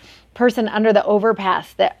the person under the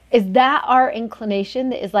overpass. Is that our inclination?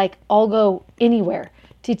 That is like, I'll go anywhere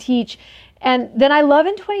to teach. And then I love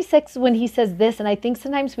in 26 when he says this, and I think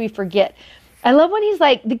sometimes we forget. I love when he's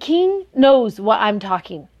like, the king knows what I'm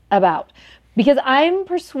talking about, because I'm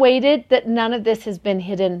persuaded that none of this has been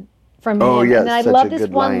hidden from him. Oh, yes, and then I love this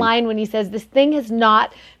one line when he says, this thing has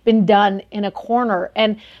not been done in a corner.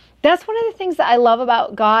 And that's one of the things that I love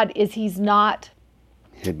about God, is he's not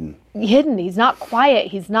hidden. He's not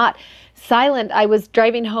quiet. He's not silent. I was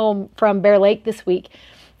driving home from Bear Lake this week,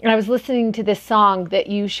 and I was listening to this song that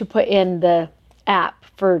you should put in the app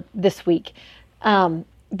for this week.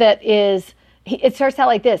 It starts out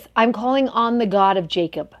like this: I'm calling on the God of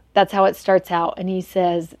Jacob. That's how it starts out. And he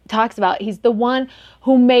talks about, he's the one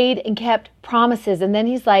who made and kept promises. And then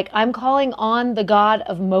he's like, I'm calling on the God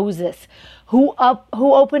of Moses, who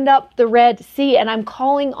opened up the Red Sea. And I'm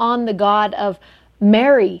calling on the God of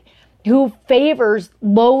Mary, who favors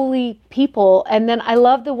lowly people. And then I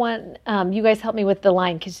love the one, you guys help me with the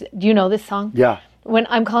line, because do you know this song? Yeah. When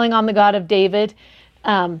I'm calling on the God of David.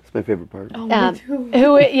 It's my favorite part. Oh, me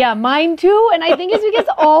too. Mine too. And I think it's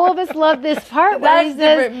because all of us love this part. That's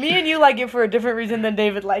different. Me and you like it for a different reason than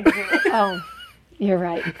David likes it. Oh, you're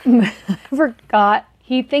right. I forgot.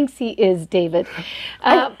 He thinks he is David.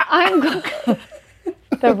 I'm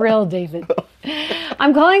the real David.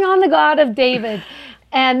 I'm calling on the God of David.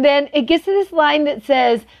 And then it gets to this line that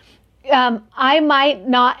says, I might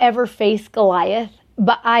not ever face Goliath,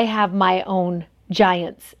 but I have my own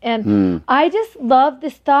giants. And I just love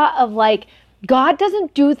this thought of, like, God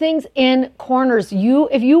doesn't do things in corners.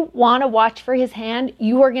 If you want to watch for his hand,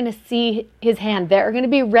 you are going to see his hand. There are going to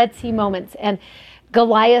be Red Sea moments and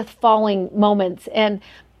Goliath falling moments and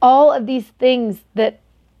all of these things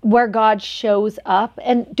where God shows up.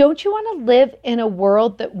 And don't you want to live in a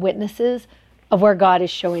world that witnesses of where God is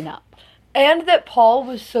showing up? And that Paul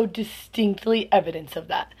was so distinctly evidence of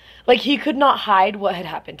that. Like, he could not hide what had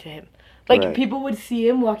happened to him. Like, right. People would see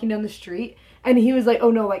him walking down the street, and he was like,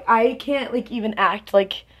 oh no, like, I can't, like, even act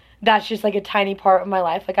like that's just, like, a tiny part of my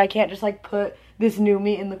life. Like, I can't just, like, put this new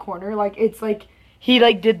me in the corner. Like, it's like, he,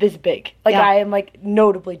 like, did this big. Like, I am, like,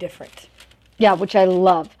 notably different. Yeah, which I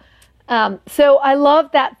love. So I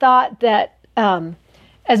love that thought that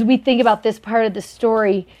as we think about this part of the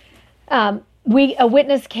story, a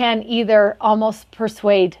witness can either almost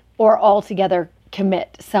persuade or altogether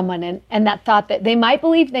commit someone, and that thought that they might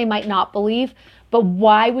believe, they might not believe, but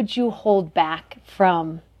why would you hold back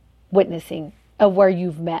from witnessing of where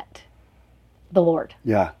you've met the Lord?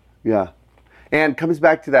 Yeah. And comes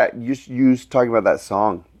back to that, you talking about that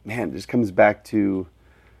song, man, it just comes back to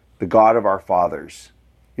the God of our fathers,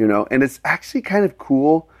 and it's actually kind of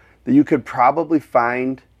cool that you could probably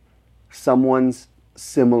find someone's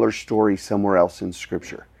similar story somewhere else in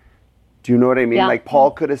Scripture. Do you know what I mean? Yeah. Like,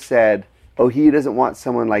 Paul could have said, oh, he doesn't want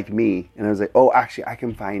someone like me. And I was like, oh, actually, I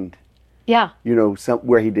can find Yeah.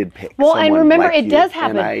 Where he did pick. Well, and remember, it does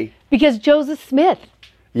happen because Joseph Smith.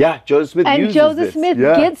 Yeah, Joseph Smith uses this. And Joseph Smith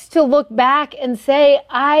gets to look back and say,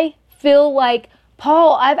 I feel like,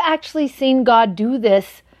 Paul, I've actually seen God do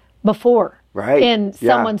this before. Right. In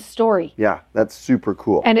someone's story. Yeah, that's super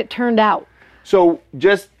cool. And it turned out. So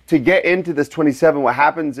just to get into this 27, what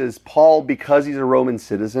happens is Paul, because he's a Roman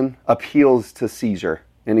citizen, appeals to Caesar.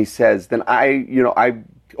 And he says, then I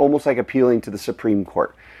almost like appealing to the Supreme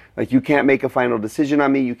Court. Like, you can't make a final decision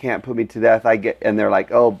on me. You can't put me to death. And they're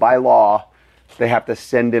like, oh, by law, they have to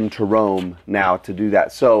send him to Rome now to do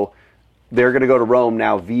that. So they're going to go to Rome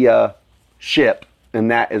now via ship.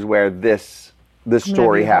 And that is where this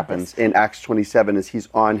story happens in Acts 27 as he's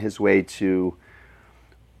on his way to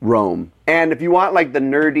Rome. And if you want like the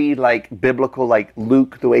nerdy, like biblical, like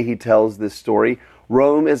Luke, the way he tells this story,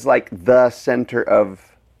 Rome is like the center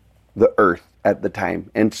of the earth at the time.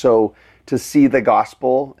 And so to see the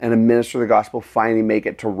gospel and administer the gospel finally make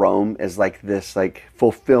it to Rome is like this like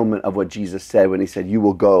fulfillment of what Jesus said when he said, you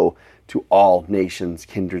will go to all nations,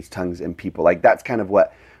 kindreds, tongues, and people. Like that's kind of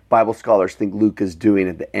what Bible scholars think Luke is doing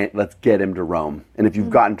at the end. Let's get him to Rome. And if you've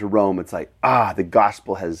gotten to Rome, it's like, the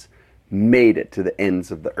gospel has made it to the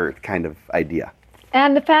ends of the earth kind of idea.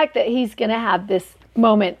 And the fact that he's going to have this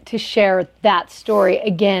moment to share that story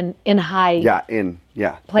again in high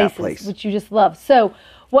places, which you just love. So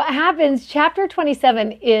what happens, chapter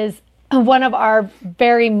 27 is one of our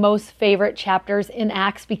very most favorite chapters in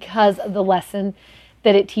Acts because of the lesson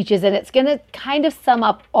that it teaches. And it's going to kind of sum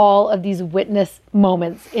up all of these witness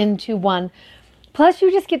moments into one. Plus,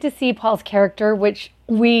 you just get to see Paul's character, which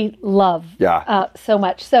we love so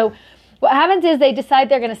much. So what happens is they decide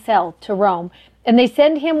they're going to sail to Rome. And they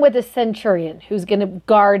send him with a centurion who's going to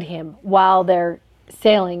guard him while they're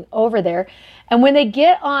sailing over there. And when they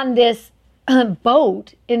get on this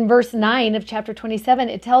boat in verse 9 of chapter 27,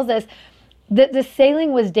 it tells us that the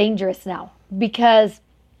sailing was dangerous now because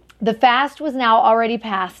the fast was now already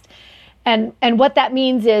passed. And what that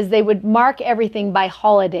means is they would mark everything by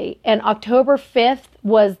holiday. And October 5th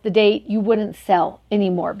was the date you wouldn't sail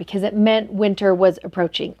anymore because it meant winter was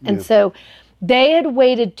approaching. Yeah. And so they had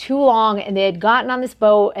waited too long and they had gotten on this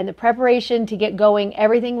boat and the preparation to get going,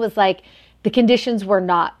 everything was like, the conditions were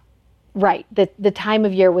not right. The time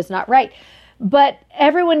of year was not right. But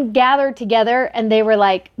everyone gathered together and they were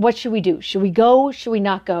like, what should we do? Should we go? Should we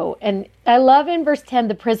not go? And I love in verse 10,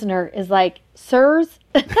 the prisoner is like, sirs?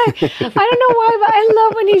 I don't know why, but I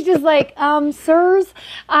love when he's just like, sirs,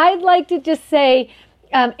 I'd like to just say,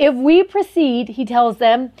 if we proceed, he tells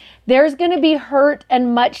them, there's going to be hurt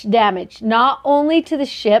and much damage, not only to the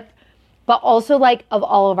ship, but also like of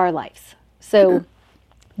all of our lives. So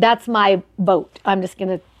that's my boat. I'm just going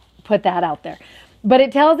to put that out there. But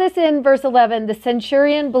it tells us in verse 11, the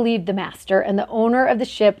centurion believed the master and the owner of the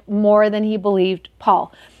ship more than he believed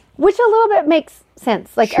Paul, which a little bit makes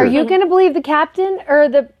sense. Like, Are you going to believe the captain or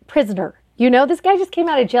the prisoner? This guy just came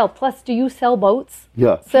out of jail. Plus, do you sell boats?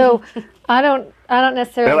 Yeah. So I don't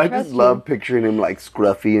necessarily trust I just love picturing him like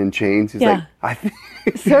scruffy and chains. He's like, I think.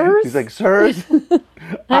 Sirs? He's like, sirs,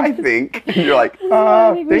 I think. And you're like,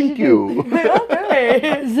 thank you.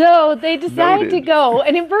 Okay. So they decided to go.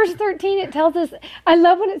 And in verse 13, it tells us, I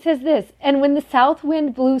love when it says this, and when the south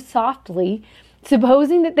wind blew softly,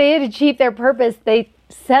 supposing that they had achieved their purpose, they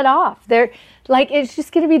set off. They're like, it's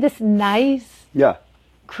just going to be this nice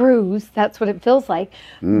cruise. That's what it feels like.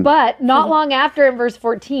 But not long after, in verse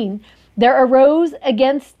 14, there arose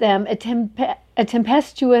against them a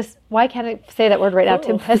tempestuous, why can't I say that word right now?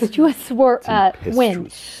 Tempestuous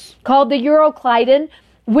wind called the Euroclydon,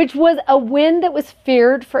 which was a wind that was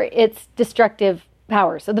feared for its destructive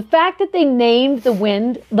power. So the fact that they named the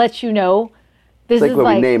wind lets you know this it's like is when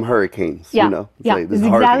like we name hurricanes, It's like, this it's is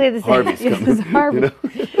exactly the same. Harvey's coming, This is Harvey.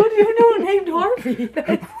 Who do you know named Harvey?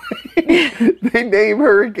 They name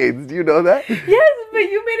hurricanes. Do you know that? Yes, but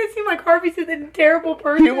you made it seem like Harvey's a terrible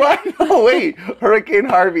person. Oh, wait. Hurricane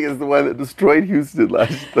Harvey is the one that destroyed Houston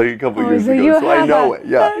a couple years ago. So I know it.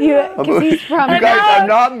 Yeah. You guys, I'm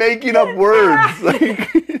not making up words.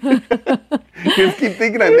 You just keep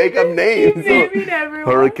thinking I make up names.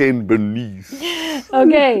 Hurricane Bernice.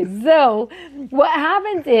 Okay, so what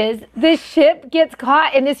happens is this ship gets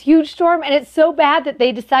caught in this huge storm, and it's so bad that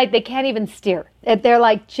they decide they can't even steer. That they're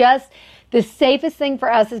like, just the safest thing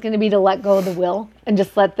for us is going to be to let go of the wheel and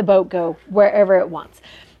just let the boat go wherever it wants.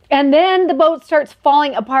 And then the boat starts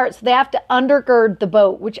falling apart, so they have to undergird the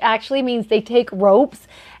boat, which actually means they take ropes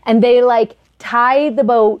and they like tie the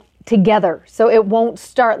boat together so it won't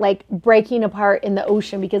start like breaking apart in the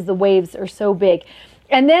ocean because the waves are so big.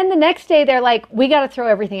 And then the next day they're like, we got to throw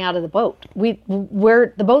everything out of the boat.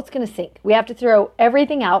 The boat's going to sink. We have to throw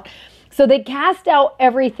everything out. So they cast out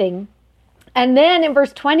everything. And then in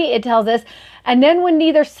verse 20, it tells us, and then when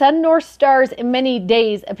neither sun nor stars in many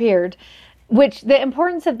days appeared, which the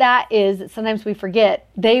importance of that is that sometimes we forget,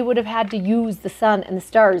 they would have had to use the sun and the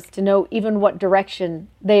stars to know even what direction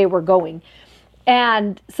they were going.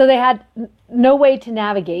 And so they had no way to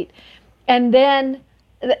navigate. And then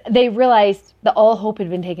they realized that all hope had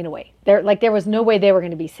been taken away. There was no way they were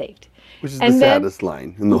going to be saved. Which is the saddest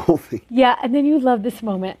line in the whole thing. Yeah, and then you love this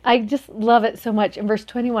moment. I just love it so much in verse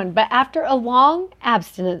 21. But after a long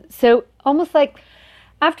abstinence, so almost like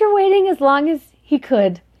after waiting as long as he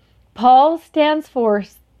could, Paul stands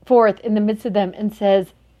forth in the midst of them and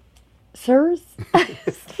says, "Sirs," I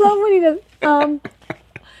love when he does,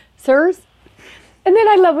 "Sirs," and then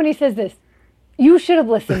I love when he says this, "You should have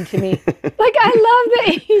listened to me." Like, I love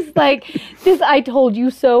that he's like this "I told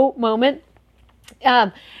you so" moment.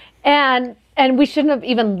 And we shouldn't have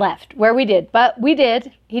even left where we did, but we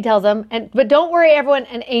did, he tells them. But don't worry, everyone,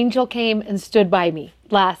 an angel came and stood by me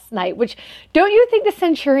last night, which, don't you think the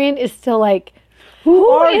centurion is still like, who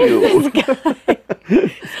are you? This guy?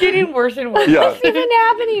 It's getting worse and worse. Yeah. What's even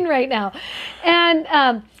happening right now?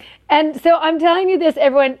 And so I'm telling you this,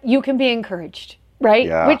 everyone, you can be encouraged, right?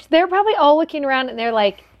 Yeah. Which they're probably all looking around and they're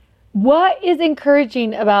like, what is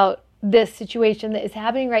encouraging about this situation that is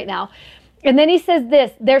happening right now? And then he says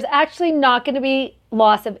this, there's actually not going to be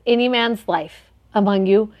loss of any man's life among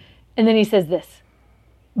you. And then he says this,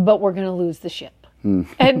 but we're going to lose the ship.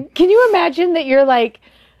 And can you imagine that you're like,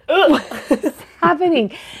 what's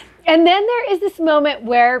happening? And then there is this moment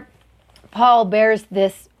where Paul bears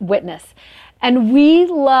this witness. And we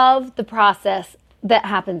love the process that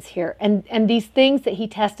happens here. And these things that he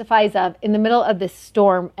testifies of in the middle of this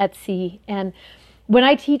storm at sea. And when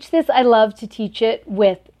I teach this, I love to teach it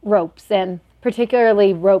with ropes, and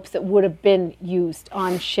particularly ropes that would have been used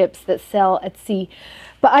on ships that sail at sea.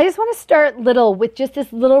 But I just want to start little with just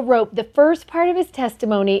this little rope. The first part of his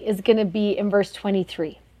testimony is going to be in verse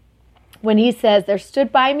 23. When he says, there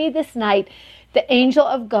stood by me this night the angel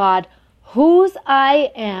of God, whose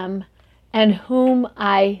I am and whom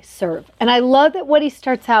I serve. And I love that what he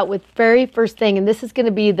starts out with very first thing, and this is going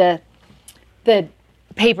to be the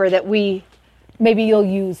paper that maybe you'll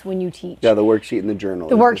use when you teach. Yeah, the worksheet in the journal.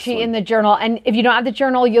 The worksheet in the journal. And if you don't have the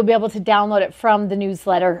journal, you'll be able to download it from the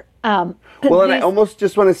newsletter. Well, and I almost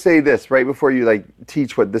just want to say this right before you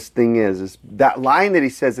teach what this thing is that line that he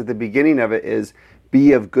says at the beginning of it is,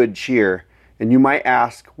 be of good cheer. And you might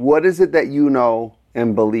ask, what is it that you know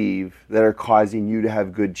and believe that are causing you to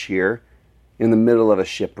have good cheer in the middle of a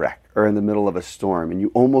shipwreck or in the middle of a storm? And you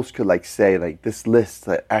almost could say this list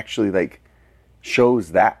that actually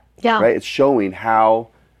shows that. Yeah. Right? It's showing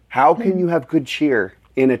how can you have good cheer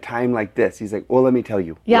in a time like this? He's like, well, let me tell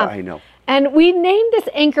you what I know. And we named this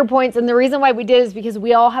Anchor Points, and the reason why we did is because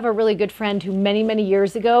we all have a really good friend who many, many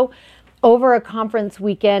years ago, over a conference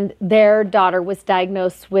weekend, their daughter was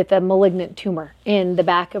diagnosed with a malignant tumor in the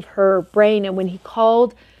back of her brain. And when he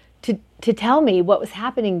called to tell me what was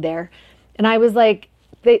happening there, and I was like,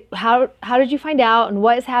 how did you find out, and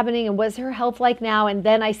what is happening, and what's her health like now? And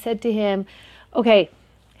then I said to him, okay,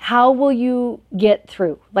 how will you get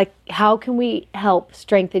through? How can we help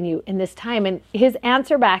strengthen you in this time? And his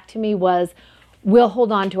answer back to me was, we'll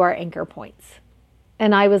hold on to our anchor points.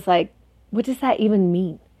 And I was like, what does that even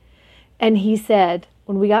mean? And he said,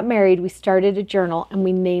 when we got married, we started a journal and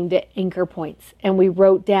we named it Anchor Points. And we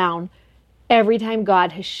wrote down every time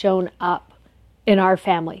God has shown up in our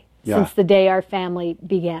family since the day our family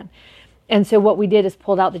began. And so what we did is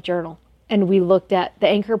pulled out the journal. And we looked at the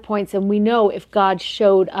anchor points, and we know if God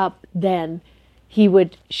showed up then, he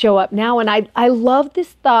would show up now. And I love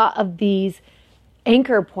this thought of these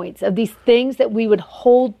anchor points, of these things that we would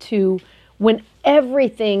hold to when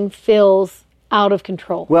everything feels out of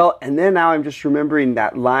control. Well, and then now I'm just remembering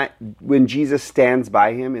that line when Jesus stands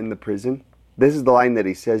by him in the prison. This is the line that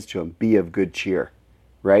he says to him, be of good cheer,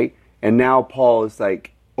 right? And now Paul is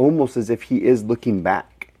almost as if he is looking back.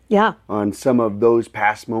 Yeah. On some of those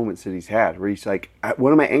past moments that he's had, where he's like,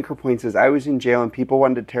 one of my anchor points is I was in jail and people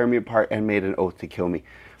wanted to tear me apart and made an oath to kill me.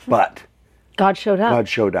 But God showed up.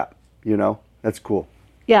 That's cool.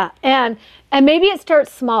 Yeah. And maybe it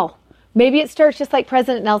starts small. Maybe it starts just like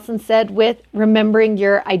President Nelson said, with remembering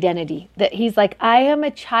your identity. That he's like, I am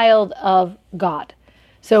a child of God.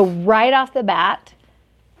 So right off the bat,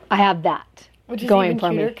 I have that. Which is going even for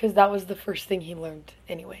cuter, me. because that was the first thing he learned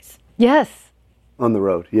anyways. Yes. On the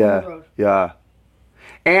road, yeah. On the road. Yeah.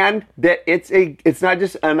 And that it's not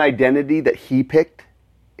just an identity that he picked,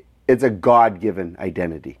 it's a God-given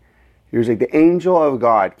identity. He was like, the angel of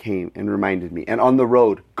God came and reminded me. And on the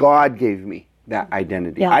road, God gave me that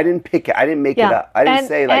identity. I didn't pick it. I didn't make it up. I didn't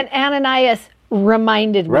say like. And Ananias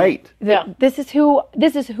reminded me. Right. This is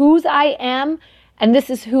whose I am, and this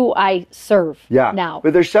is who I serve now.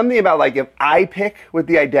 But there's something about like if I pick what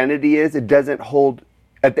the identity is, it doesn't hold.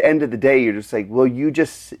 At the end of the day, you're just like, well, you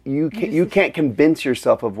can't convince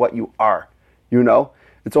yourself of what you are. You know,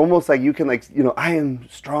 it's almost like you can like, you know, I am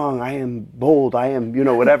strong, I am bold, I am, you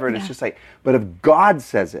know, whatever. And it's just like, but if God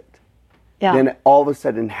says it, then it all of a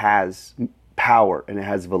sudden has power and it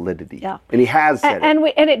has validity. Yeah. And he has said it.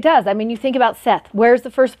 And it does. I mean, you think about Seth. Where's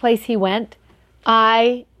the first place he went?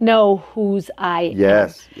 I know whose I am.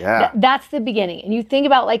 Yes. Yeah. That's the beginning. And you think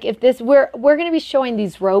about like if this, we're going to be showing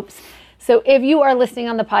these ropes. So if you are listening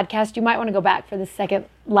on the podcast, you might want to go back for the second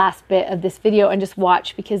last bit of this video and just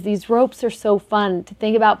watch, because these ropes are so fun to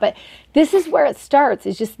think about. But this is where it starts.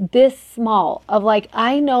 It's just this small of like,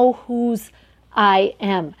 I know whose I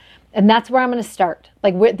am. And that's where I'm going to start.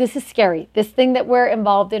 Like, this is scary. This thing that we're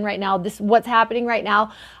involved in right now, what's happening right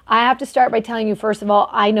now, I have to start by telling you, first of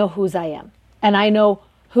all, I know whose I am. And I know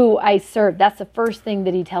who I serve. That's the first thing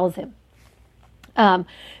that he tells him.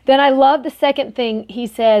 Then I love the second thing he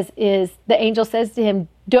says is, the angel says to him,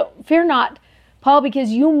 fear not, Paul, because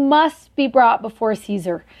you must be brought before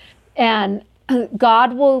Caesar. And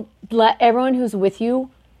God will let everyone who's with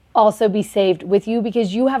you also be saved with you,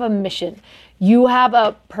 because you have a mission. You have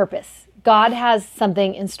a purpose. God has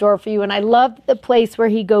something in store for you. And I love the place where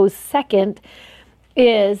he goes second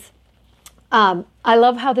is, I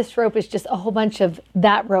love how this rope is just a whole bunch of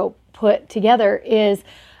that rope put together is,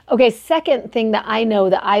 okay, second thing that I know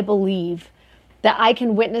that I believe that I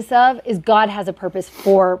can witness of is God has a purpose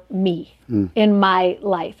for me in my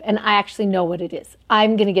life. And I actually know what it is.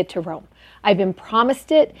 I'm going to get to Rome. I've been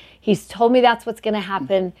promised it. He's told me that's what's going to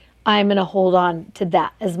happen. I'm going to hold on to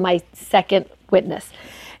that as my second witness.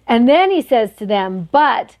 And then he says to them,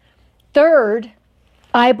 but third,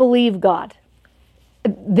 I believe God.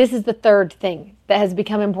 This is the third thing that has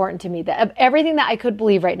become important to me. That of everything that I could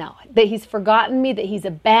believe right now, that he's forgotten me, that he's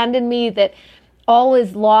abandoned me, that all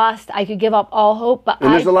is lost. I could give up all hope.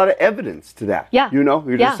 And there's a lot of evidence to that. Yeah. You know,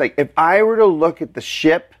 you're just like, if I were to look at the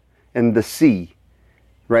ship and the sea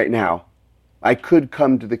right now, I could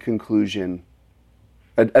come to the conclusion,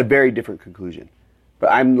 a very different conclusion.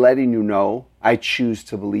 But I'm letting you know, I choose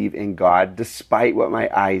to believe in God despite what my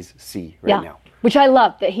eyes see right now. Which I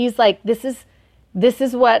love, that he's like, this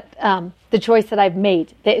is what the choice that I've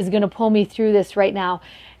made that is going to pull me through this right now.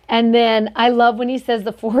 And then I love when he says,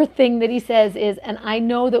 the fourth thing that he says is, and I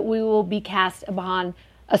know that we will be cast upon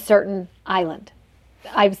a certain island.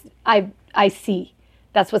 I see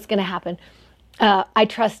that's what's going to happen. I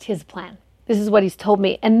trust his plan. This is what he's told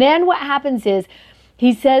me. And then what happens is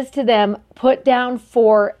he says to them, put down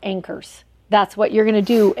 4 anchors. That's what you're going to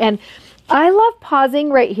do. And I love pausing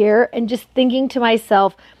right here and just thinking to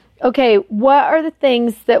myself, okay, what are the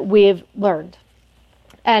things that we've learned?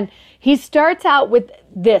 And he starts out with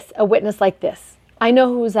this, a witness like this. I know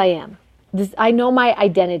whose I am. I know my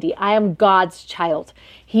identity. I am God's child.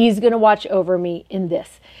 He's going to watch over me in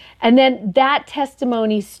this. And then that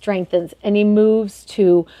testimony strengthens and he moves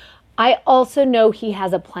to, I also know he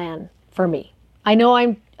has a plan for me. I know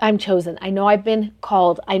I'm chosen. I know I've been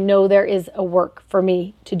called. I know there is a work for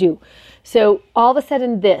me to do. So all of a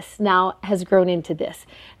sudden this now has grown into this.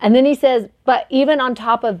 And then he says, but even on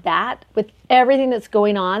top of that, with everything that's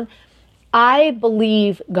going on, I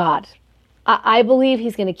believe God. I believe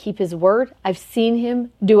he's going to keep his word. I've seen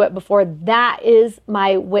him do it before. That is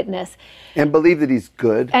my witness. And believe that he's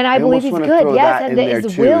good. And I believe he's good. Yes, and that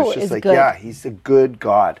his will is good. Yeah, he's a good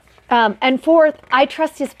God. And fourth, I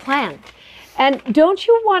trust his plan. And don't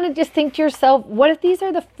you want to just think to yourself, what if these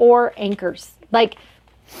are the 4 anchors? Like,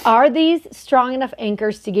 are these strong enough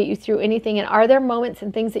anchors to get you through anything? And are there moments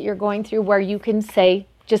and things that you're going through where you can say,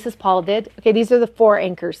 just as Paul did, okay, these are the 4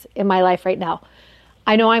 anchors in my life right now.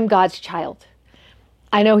 I know I'm God's child.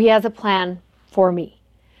 I know he has a plan for me.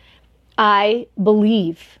 I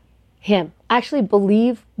believe him. I actually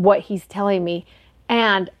believe what he's telling me,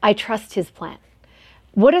 and I trust his plan.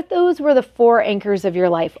 What if those were the 4 anchors of your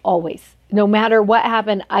life always? No matter what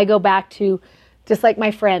happened, I go back to, just like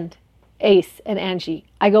my friend Ace and Angie,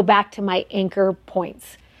 I go back to my anchor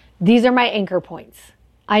points. These are my anchor points.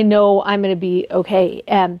 I know I'm going to be okay.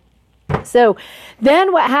 And so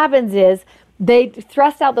then what happens is they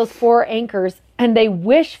thrust out those 4 anchors and they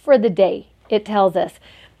wish for the day, it tells us.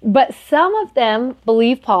 But some of them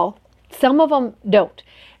believe Paul, some of them don't.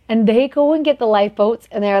 And they go and get the lifeboats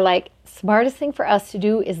and they're like, smartest thing for us to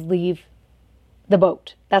do is leave the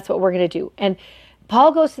boat. That's what we're going to do. And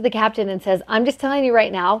Paul goes to the captain and says, I'm just telling you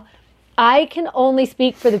right now, I can only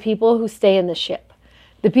speak for the people who stay in the ship.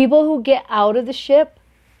 The people who get out of the ship,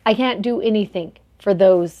 I can't do anything for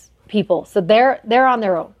those people. So they're on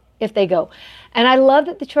their own if they go. And I love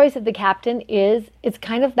that the choice of the captain it's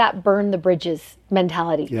kind of that burn the bridges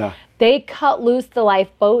mentality. Yeah. They cut loose the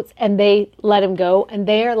lifeboats and they let him go. And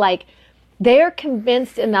they're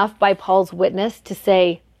convinced enough by Paul's witness to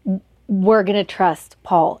say, we're going to trust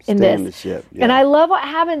Paul in Stay this. in the ship. Yeah. And I love what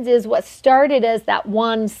happens is what started as that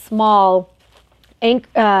one small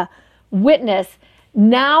witness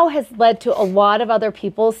now has led to a lot of other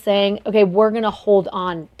people saying, okay, we're going to hold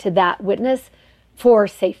on to that witness for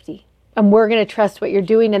safety. And we're going to trust what you're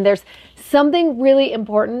doing. And there's something really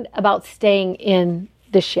important about staying in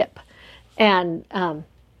the ship and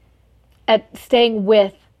at staying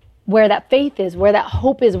with where that faith is, where that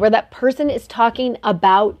hope is, where that person is talking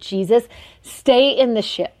about Jesus. Stay in the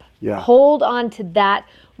ship. Yeah. Hold on to that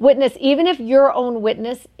witness. Even if your own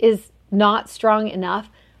witness is not strong enough,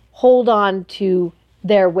 hold on to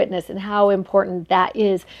their witness and how important that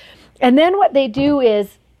is. And then what they do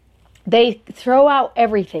is they throw out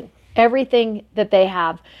everything that they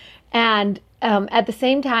have. And at the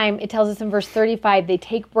same time, it tells us in verse 35, they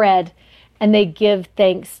take bread and they give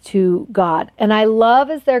thanks to God. And I love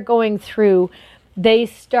as they're going through, they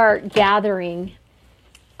start gathering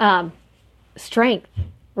strength,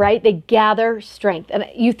 right? They gather strength. And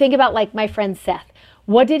you think about like my friend Seth.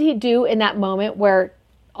 What did he do in that moment where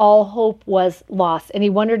all hope was lost? And he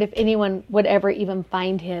wondered if anyone would ever even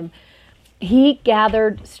find him. He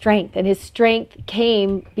gathered strength, and his strength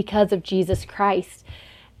came because of Jesus Christ.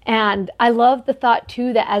 And I love the thought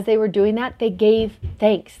too that as they were doing that, they gave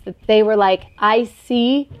thanks. That they were like, I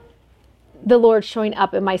see the Lord showing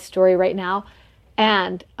up in my story right now,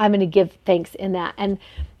 and I'm going to give thanks in that. And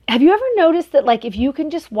have you ever noticed that like if you can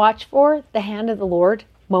just watch for the hand of the Lord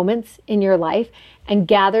moments in your life and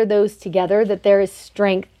gather those together, that there is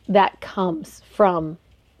strength that comes from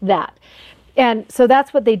that. And so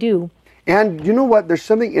that's what they do. And you know what? There's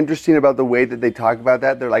something interesting about the way that they talk about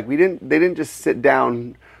that. They're like, they didn't just sit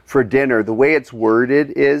down for dinner. The way it's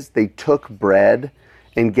worded is they took bread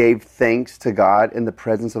and gave thanks to God in the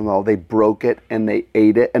presence of them all. They broke it and they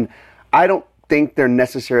ate it. And I don't think they're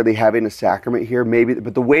necessarily having a sacrament here, maybe,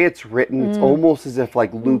 but the way it's written, it's almost as if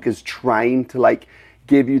like Luke is trying to like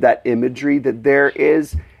give you that imagery that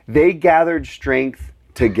they gathered strength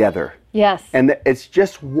together. Yes. And it's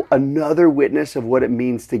just another witness of what it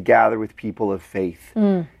means to gather with people of faith.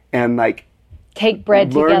 And like take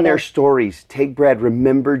bread learn together. Their stories, take bread,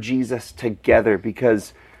 remember Jesus together,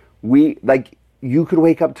 because you could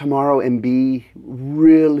wake up tomorrow and be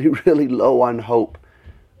really, really low on hope,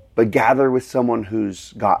 but gather with someone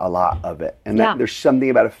who's got a lot of it. And there's something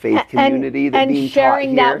about a faith community that being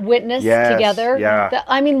sharing taught here. that witness together. Yeah.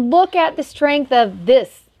 I mean, look at the strength of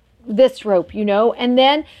this rope, and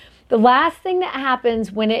then the last thing that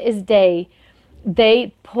happens when it is day,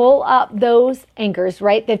 they pull up those anchors,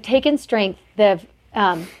 right? They've taken strength. They've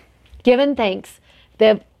given thanks.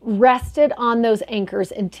 They've rested on those anchors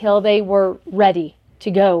until they were ready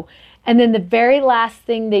to go. And then the very last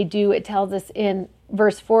thing they do, it tells us in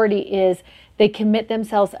verse 40, is they commit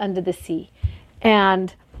themselves unto the sea.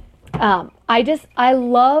 And I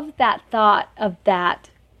love that thought of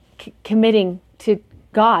that committing to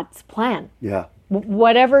God's plan. Yeah.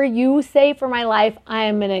 Whatever you say for my life, I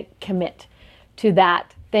am going to commit to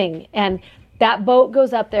that thing. And that boat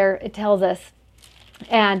goes up there, it tells us,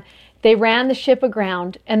 and they ran the ship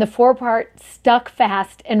aground, and the forepart stuck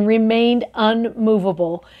fast and remained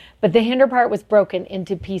unmovable, but the hinder part was broken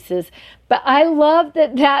into pieces. But I love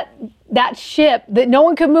that ship, that no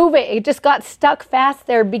one could move it. It just got stuck fast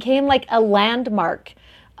there, became like a landmark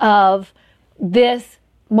of this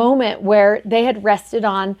moment where they had rested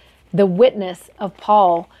on the witness of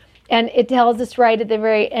Paul. And it tells us right at the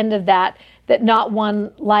very end of that not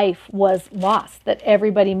one life was lost, that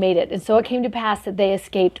everybody made it. And so it came to pass that they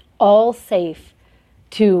escaped all safe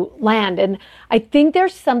to land. And I think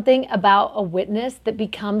there's something about a witness that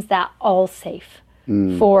becomes that all safe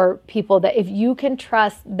for people, that if you can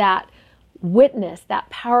trust that witness, that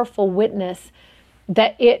powerful witness,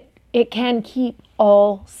 that it can keep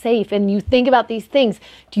all safe. And you think about these things.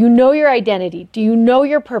 Do you know your identity? Do you know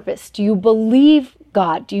your purpose? Do you believe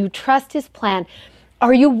God? Do you trust his plan?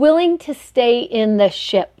 Are you willing to stay in the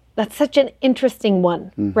ship? That's such an interesting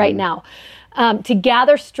one right now. To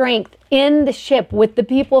gather strength in the ship with the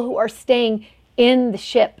people who are staying in the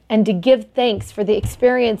ship, and to give thanks for the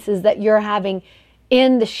experiences that you're having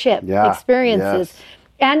in the ship, experiences,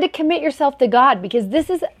 and to commit yourself to God, because this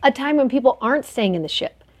is a time when people aren't staying in the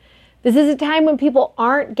ship. This is a time when people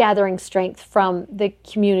aren't gathering strength from the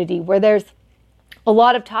community, where there's a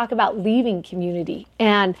lot of talk about leaving community.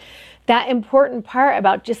 And that important part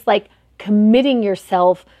about just like committing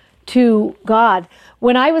yourself to God.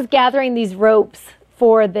 When I was gathering these ropes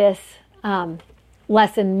for this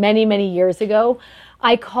lesson many, many years ago,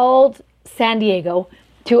 I called San Diego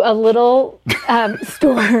to a little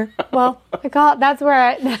store. Well,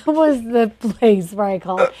 that was the place where I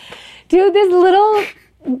called. To this little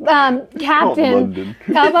captain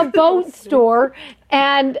of a boat store.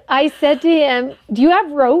 And I said to him, do you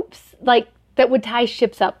have ropes like that would tie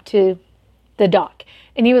ships up to the dock?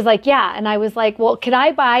 And he was like, yeah. And I was like, well, could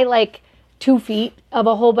I buy like 2 feet of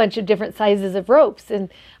a whole bunch of different sizes of ropes? And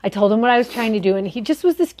I told him what I was trying to do. And he just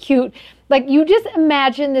was this cute, like, you just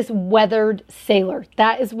imagine this weathered sailor.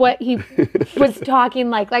 That is what he was talking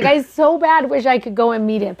like. Like, I so bad wish I could go and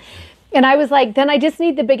meet him. And I was like, then I just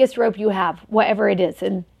need the biggest rope you have, whatever it is.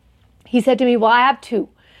 And he said to me, well, I have 2.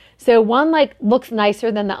 So one like looks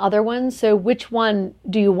nicer than the other one. So which one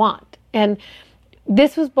do you want? And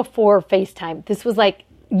this was before FaceTime. This was like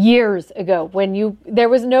years ago when there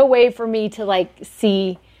was no way for me to like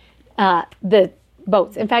see the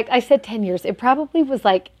boats. In fact, I said 10 years. It probably was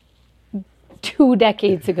like 2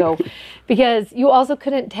 decades ago because you also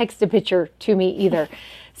couldn't text a picture to me either.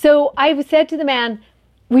 So I said to the man,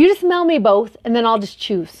 will you just mail me both and then I'll just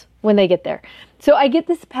choose when they get there. So I get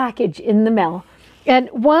this package in the mail. And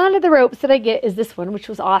one of the ropes that I get is this one, which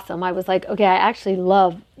was awesome. I was like, okay, I actually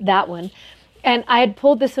love that one. And I had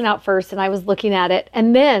pulled this one out first and I was looking at it.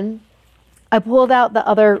 And then I pulled out the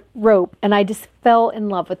other rope and I just fell in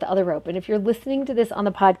love with the other rope. And if you're listening to this on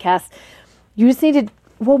the podcast, you just need to,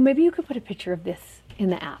 well, maybe you could put a picture of this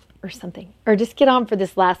in the app or something, or just get on for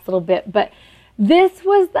this last little bit. But this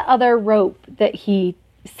was the other rope that he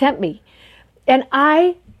sent me. And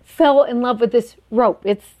I fell in love with this rope.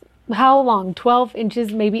 It's how long? 12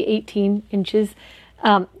 inches, maybe 18 inches.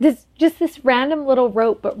 This random little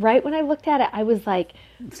rope. But right when I looked at it, I was like,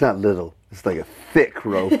 it's not little. It's like a thick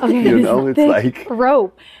rope. Okay, it's like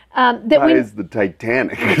rope. That is the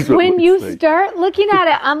Titanic. When you start looking at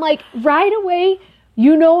it, I'm like, right away,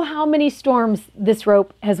 you know how many storms this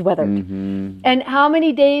rope has weathered, and how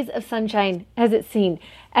many days of sunshine has it seen,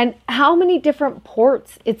 and how many different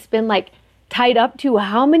ports it's been like tied up to.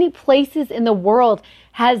 How many places in the world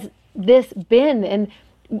has this been, and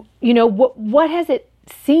you know what has it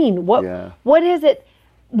seen? What has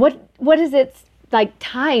its like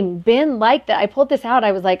time been like that? I pulled this out.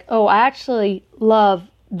 I was like, oh, I actually love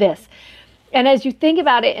this. And as you think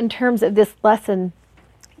about it in terms of this lesson,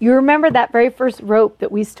 you remember that very first rope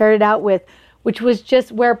that we started out with, which was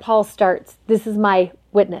just where Paul starts. This is my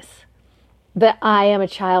witness that I am a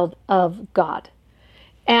child of God.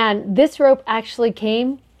 And this rope actually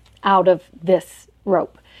came out of this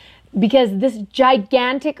rope, because this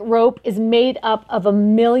gigantic rope is made up of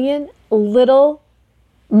 1 million little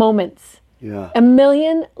moments, 1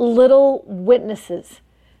 million little witnesses.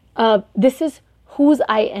 This is whose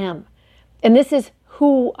I am, and this is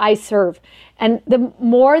who I serve. And the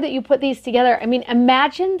more that you put these together, I mean,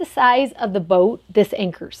 imagine the size of the boat this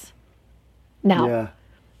anchors now,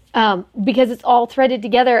 because it's all threaded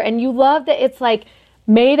together. And you love that it's like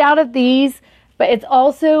made out of these, but it's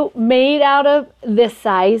also made out of this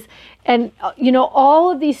size. And, you know,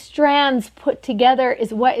 all of these strands put together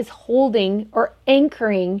is what is holding or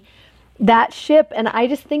anchoring that ship. And I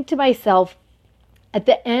just think to myself, at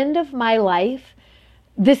the end of my life,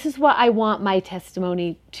 this is what I want my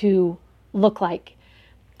testimony to look like.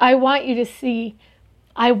 I want you to see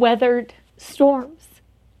I weathered storms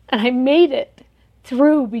and I made it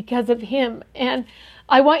through because of him. And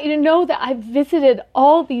I want you to know that I've visited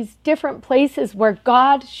all these different places where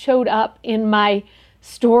God showed up in my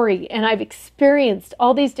story, and I've experienced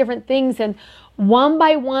all these different things. And one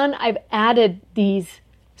by one, I've added these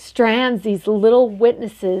strands, these little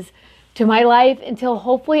witnesses to my life, until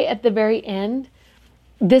hopefully at the very end,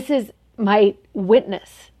 this is my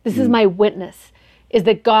witness. This is my witness, is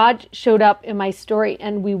that God showed up in my story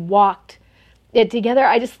and we walked it together.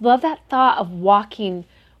 I just love that thought of walking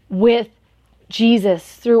with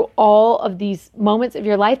Jesus through all of these moments of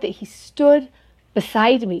your life, that he stood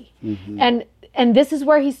beside me. And this is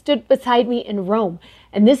where he stood beside me in Rome.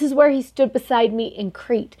 And this is where he stood beside me in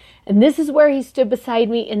Crete. And this is where he stood beside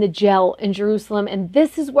me in the jail in Jerusalem. And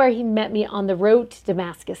this is where he met me on the road to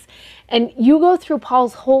Damascus. And you go through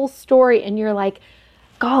Paul's whole story and you're like,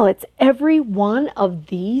 God, it's every one of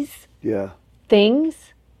these things.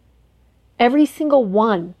 Every single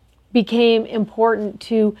one became important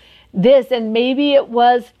to this. And maybe it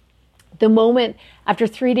was the moment after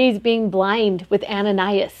 3 days being blind with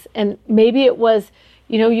Ananias. And maybe it was,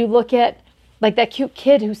 you know, you look at like that cute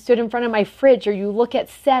kid who stood in front of my fridge, or you look at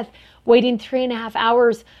Seth waiting 3.5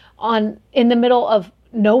 hours in the middle of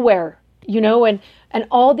nowhere, and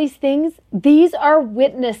all these things, these are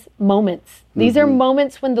witness moments. These are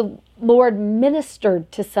moments when the Lord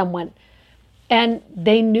ministered to someone and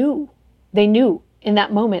they knew in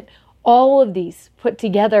that moment. All of these put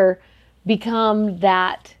together become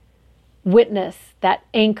that witness, that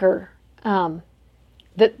anchor,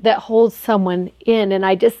 that holds someone in. And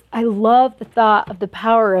I love the thought of the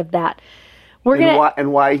power of that.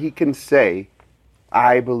 And why he can say,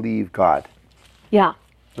 I believe God. Yeah.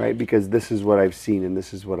 Right? Because this is what I've seen and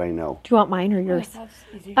this is what I know. Do you want mine or yours?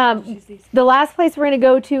 That's easy. The last place we're going to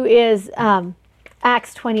go to is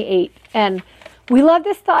Acts 28. And we love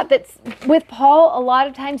this thought that with Paul, a lot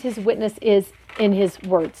of times his witness is in his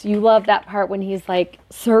words. You love that part when he's like,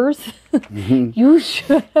 sirs, you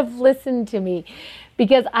should have listened to me,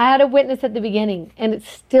 because I had a witness at the beginning and it's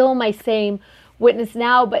still my same witness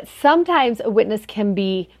now. But sometimes a witness can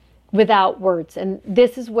be without words. And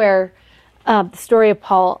this is where the story of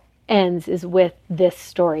Paul ends, is with this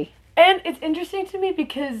story. And it's interesting to me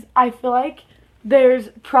because I feel like there's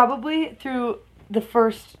probably through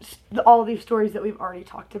all these stories that we've already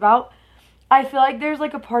talked about, I feel like there's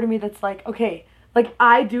like a part of me that's like, okay, like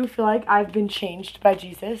I do feel like I've been changed by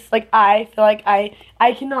Jesus. Like I feel like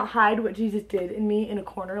I cannot hide what Jesus did in me in a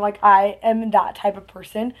corner. Like I am that type of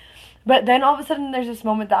person. But then all of a sudden there's this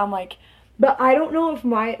moment that I'm like, but I don't know if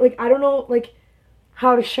I don't know like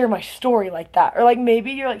how to share my story like that. Or like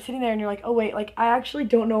maybe you're like sitting there and you're like, oh wait, like I actually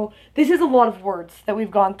don't know. This is a lot of words that we've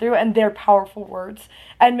gone through and they're powerful words.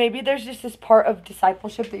 And maybe there's just this part of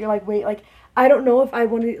discipleship that you're like, wait, like I don't know if I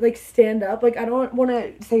want to like stand up. Like I don't want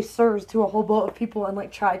to say sirs to a whole boat of people and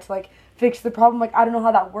like try to like fix the problem. Like I don't know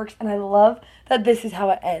how that works. And I love that this is how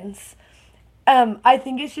it ends. I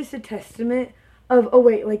think it's just a testament of, oh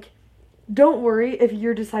wait, like don't worry if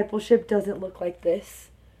your discipleship doesn't look like this.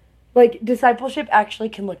 Like, discipleship actually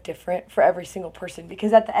can look different for every single person,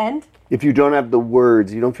 because at the end, if you don't have the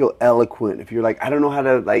words, you don't feel eloquent, if you're like, I don't know how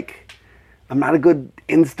to, like, I'm not a good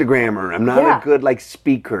Instagrammer, I'm not a good, like,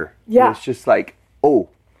 speaker. Yeah. And it's just like, oh.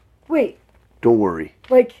 Wait. Don't worry.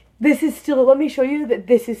 Like, let me show you that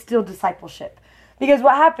this is still discipleship. Because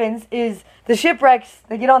what happens is the shipwrecks,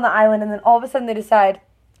 they get on the island, and then all of a sudden they decide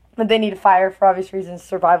that they need a fire for obvious reasons,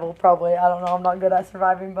 survival probably. I don't know, I'm not good at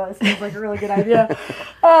surviving, but it seems like a really good idea.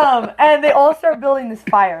 And they all start building this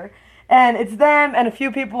fire. And it's them and a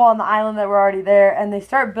few people on the island that were already there, and they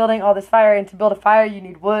start building all this fire, and to build a fire you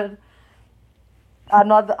need wood. I'm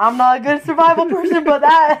not a good survival person, but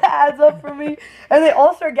that adds up for me. And they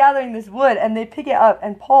all start gathering this wood, and they pick it up,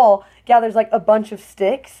 and Paul gathers like a bunch of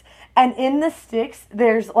sticks. And in the sticks,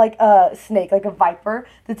 there's like a snake, like a viper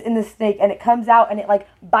that's in the snake. And it comes out and it like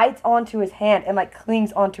bites onto his hand and like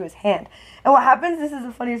clings onto his hand. And what happens, this is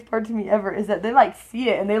the funniest part to me ever, is that they like see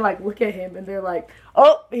it and they like look at him and they're like,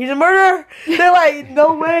 oh, he's a murderer. They're like,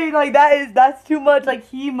 no way, like that's too much. Like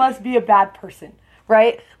he must be a bad person,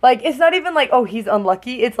 right? Like it's not even like, oh, he's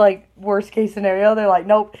unlucky. It's like worst case scenario. They're like,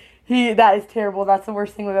 nope, that is terrible. That's the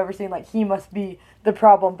worst thing we've ever seen. Like he must be the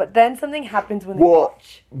problem. But then something happens when they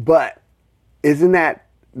watch. But isn't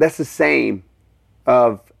that's the same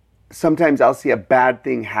of sometimes I'll see a bad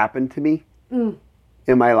thing happen to me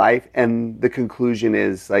in my life, and the conclusion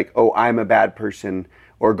is like, oh, I'm a bad person,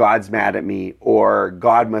 or God's mad at me, or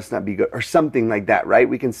God must not be good, or something like that, right?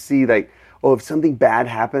 We can see like, oh, if something bad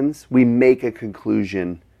happens, we make a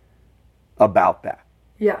conclusion about that.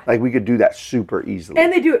 Yeah. Like we could do that super easily.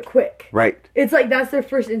 And they do it quick. Right. It's like that's their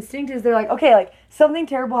first instinct, is they're like, okay, like something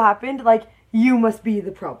terrible happened, like you must be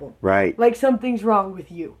the problem. Right. Like something's wrong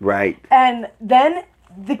with you. Right. And then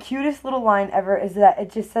the cutest little line ever is that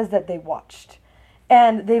it just says that they watched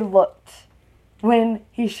and they looked. When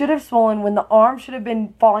he should have swollen, when the arm should have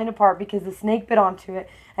been falling apart because the snake bit onto it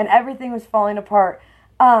and everything was falling apart,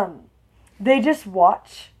 they just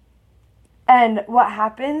watch. And what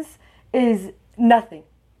happens is nothing.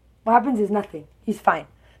 What happens is nothing. He's fine.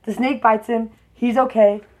 The snake bites him. He's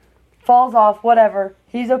okay. Falls off, whatever.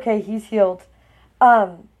 He's okay. He's healed.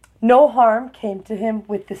 No harm came to him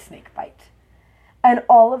with the snake bite. And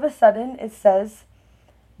all of a sudden, it says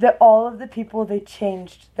that all of the people, they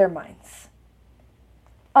changed their minds.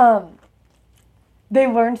 They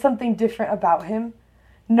learned something different about him.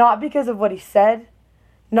 Not because of what he said.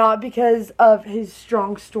 Not because of his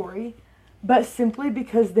strong story. But simply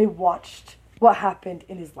because they watched what happened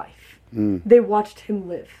in his life. They watched him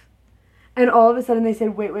live. And all of a sudden they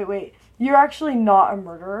said, wait, you're actually not a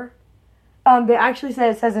murderer. They actually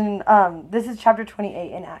said, it says in, this is chapter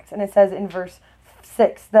 28 in Acts, and it says in verse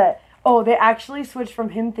 6 that, they actually switched from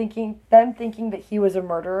them thinking that he was a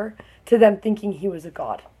murderer to them thinking he was a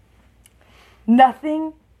god.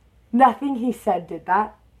 Nothing he said did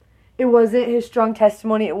that. It wasn't his strong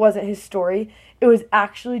testimony. It wasn't his story. It was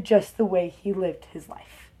actually just the way he lived his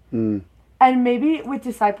life. And maybe with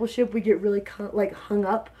discipleship, we get really hung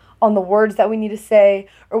up on the words that we need to say,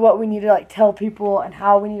 or what we need to like tell people, and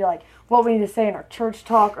how we need to like what we need to say in our church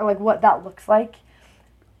talk, or like what that looks like.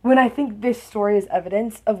 When I think this story is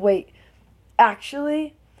evidence of,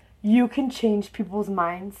 actually, you can change people's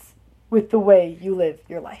minds with the way you live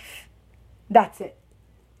your life. That's it.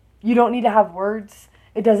 You don't need to have words.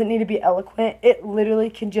 It doesn't need to be eloquent. It literally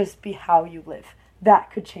can just be how you live.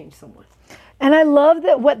 That could change someone. And I love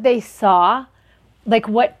that what they saw, like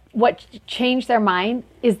what changed their mind,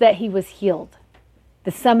 is that he was healed.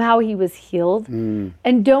 That somehow he was healed.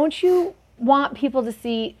 And don't you want people to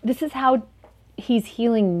see, this is how he's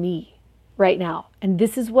healing me right now. And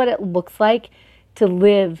this is what it looks like to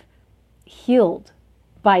live healed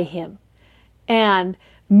by him. And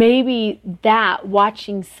maybe that,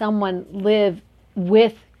 watching someone live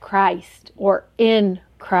with Christ or in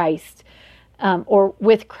Christ, or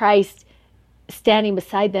with Christ standing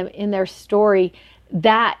beside them in their story,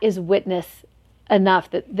 that is witness enough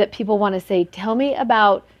that people want to say, tell me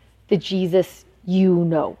about the Jesus you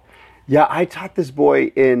know. Yeah, I taught this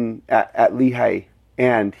boy at Lehigh,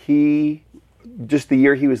 and he, just the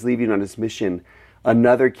year he was leaving on his mission,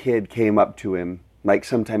 another kid came up to him, like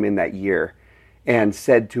sometime in that year, and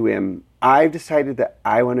said to him, I've decided that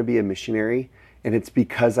I want to be a missionary, and it's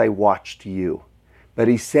because I watched you. But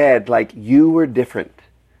he said, you were different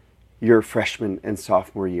your freshman and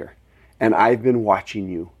sophomore year, and I've been watching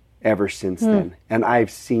you ever since then, and I've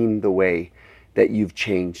seen the way that you've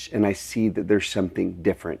changed, and I see that there's something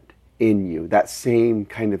different in you, that same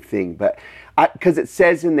kind of thing. But because it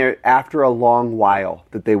says in there, after a long while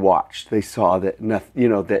that they watched, they saw that nothing,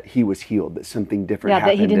 that he was healed, that something different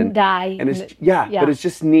happened. Yeah, that he didn't die. And it's, but it's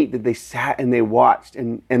just neat that they sat and they watched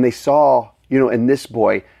and they saw, in this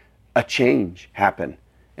boy, a change happen.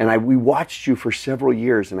 And we watched you for several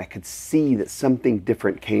years, and I could see that something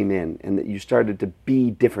different came in, and that you started to be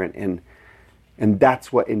different, and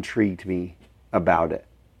that's what intrigued me about it.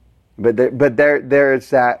 But there's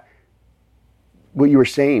that, what you were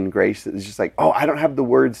saying, Grace, it's just I don't have the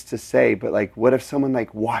words to say, but what if someone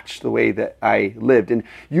watched the way that I lived? And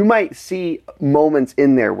you might see moments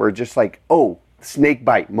in there where just snake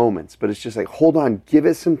bite moments, but it's just hold on, give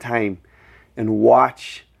it some time and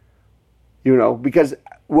watch, because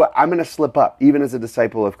I'm going to slip up even as a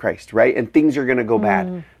disciple of Christ, right? And things are going to go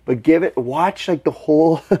bad, but watch the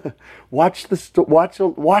whole, watch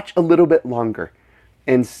a little bit longer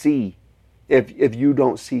and see if you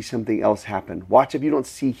don't see something else happen. Watch if you don't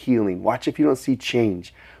see healing. Watch if you don't see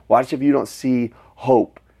change. Watch if you don't see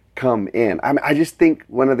hope come in. I just think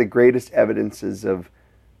one of the greatest evidences of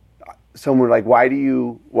someone why do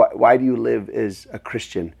you live as a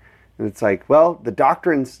Christian? And it's the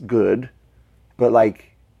doctrine's good, but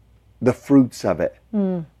the fruits of it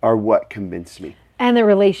are what convinced me. And the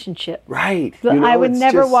relationship. Right. I would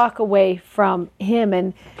never walk away from him.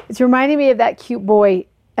 And it's reminding me of that cute boy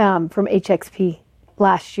from HXP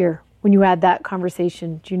last year when you had that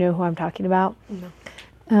conversation. Do you know who I'm talking about?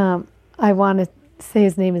 No. I want to say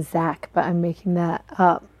his name is Zach, but I'm making that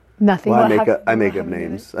up. Nothing. Well, I make up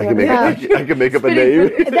names. I can make up a name.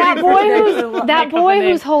 That boy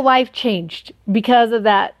whose whole life changed because of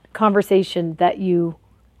that conversation that you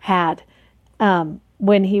had,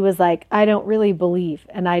 when he was I don't really believe,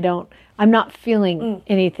 and I'm not feeling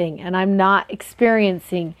anything, and I'm not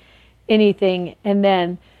experiencing anything. And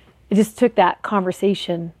then it just took that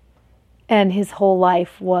conversation, and his whole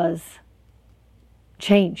life was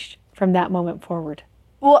changed from that moment forward.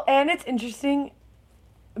 Well, and it's interesting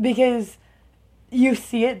because you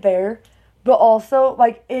see it there, but also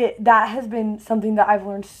that has been something that I've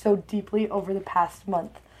learned so deeply over the past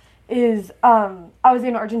month. Is I was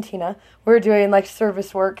in Argentina. We were doing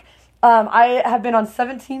service work. I have been on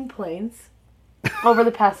 17 planes over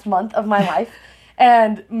the past month of my life,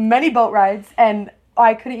 and many boat rides, and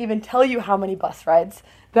I couldn't even tell you how many bus rides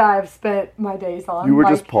that I've spent my days on. You were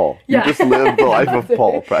just Paul. Yeah. You just lived the life of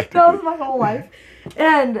Paul, practically. That was my whole life.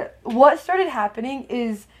 And what started happening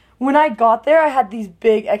is when I got there, I had these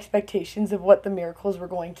big expectations of what the miracles were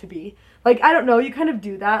going to be. I don't know, you kind of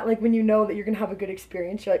do that. When you know that you're going to have a good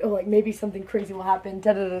experience, you're maybe something crazy will happen,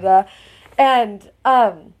 da-da-da-da. And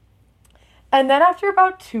then after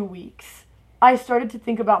about 2 weeks, I started to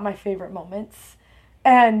think about my favorite moments.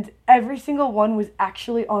 And every single one was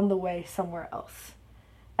actually on the way somewhere else.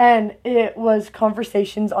 And it was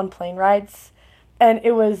conversations on plane rides. And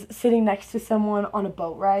it was sitting next to someone on a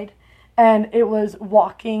boat ride. And it was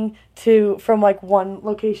walking from one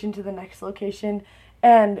location to the next location.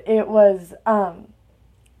 And it was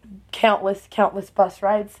countless bus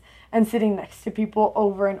rides. and sitting next to people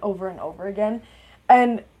over and over and over again.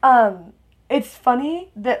 And it's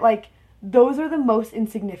funny that, like, those are the most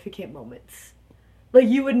insignificant moments. Like,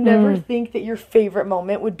 you would never think that your favorite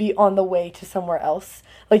moment would be on the way to somewhere else.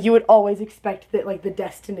 Like, you would always expect that, like, the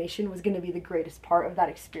destination was going to be the greatest part of that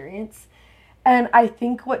experience. And I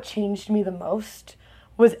think what changed me the most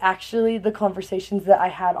was actually the conversations that I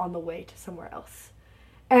had on the way to somewhere else.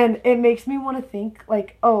 And it makes me want to think,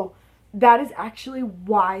 like, oh, that is actually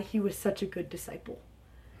why he was such a good disciple.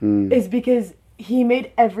 Is because he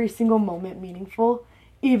made every single moment meaningful,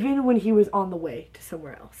 even when he was on the way to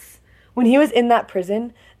somewhere else. When he was in that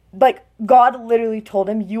prison, like, God literally told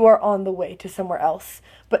him, you are on the way to somewhere else.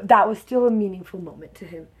 But that was still a meaningful moment to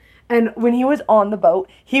him. And when he was on the boat,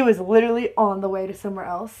 he was literally on the way to somewhere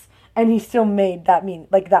else. And he still made that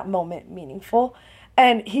that moment meaningful.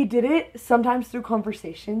 And he did it sometimes through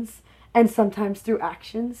conversations and sometimes through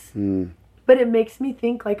actions. But it makes me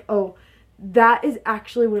think, like, oh, that is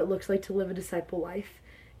actually what it looks like to live a disciple life.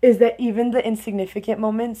 Is that even the insignificant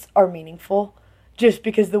moments are meaningful. Just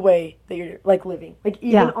because the way that you're, like, living. Like,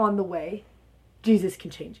 even on the way, Jesus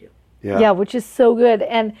can change you. Yeah, which is so good.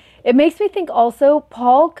 And it makes me think also,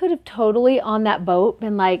 Paul could have totally on that boat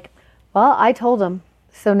been like, well, I told him.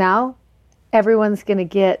 So now everyone's going to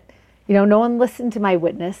get, no one listened to my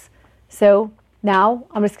witness. So now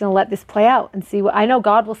I'm just going to let this play out and see what, I know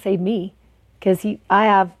God will save me because I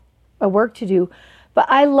have a work to do. But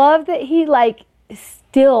I love that he, like,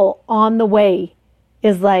 still on the way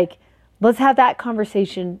is like, let's have that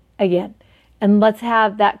conversation again. And let's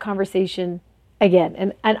have that conversation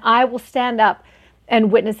again. And I will stand up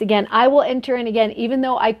and witness again. I will enter in again, even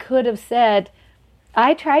though I could have said,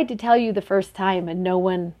 I tried to tell you the first time and no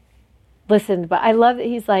one listened. But I love that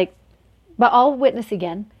he's like, but I'll witness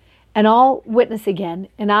again. And I'll witness again.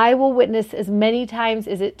 And I will witness as many times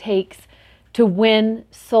as it takes to win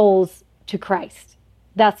souls to Christ.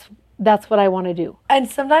 That's what I want to do. And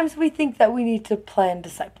sometimes we think that we need to plan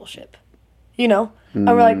discipleship. And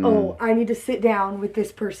we're like, oh, I need to sit down with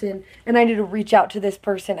this person and I need to reach out to this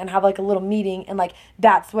person and have, like, a little meeting, and, like,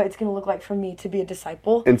 that's what it's going to look like for me to be a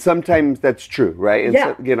disciple. And sometimes that's true, right? And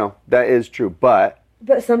yeah. So, that is true, but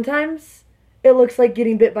sometimes it looks like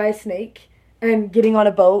getting bit by a snake and getting on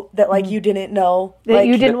a boat that, like, you didn't know. That, like,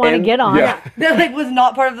 you didn't want to get on. Yeah. That, like, was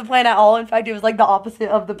not part of the plan at all. In fact, it was, like, the opposite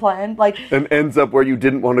of the plan. Like, and ends up where you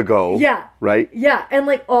didn't want to go. Yeah. Right? Yeah. And,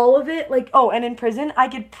 like, all of it, like, oh, and in prison, I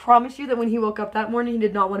could promise you that when he woke up that morning, he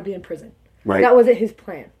did not want to be in prison. Right. That wasn't his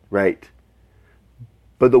plan. Right.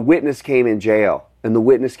 But the witness came in jail, and the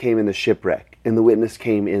witness came in the shipwreck, and the witness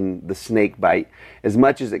came in the snake bite, as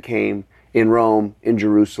much as it came in Rome, in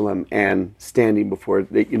Jerusalem, and standing before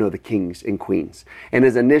the kings and queens. And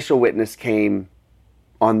his initial witness came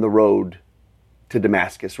on the road to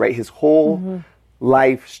Damascus, right? His whole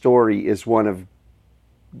life story is one of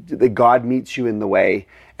that God meets you in the way,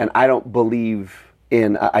 and I don't believe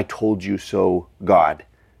in I told you so God,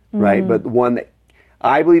 right? But the one that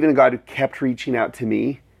I believe in, a God who kept reaching out to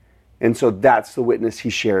me. And so that's the witness he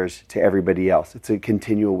shares to everybody else. It's a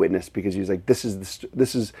continual witness because he's like, this is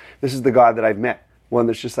the God that I've met. One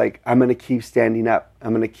that's just like, I'm going to keep standing up. I'm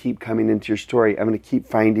going to keep coming into your story. I'm going to keep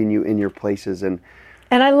finding you in your places. And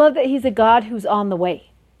I love that he's a God who's on the way.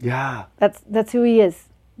 Yeah. That's who he is.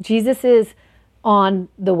 Jesus is on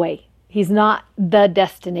the way. He's not the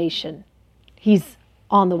destination. He's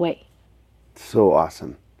on the way. So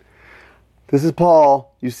awesome. This is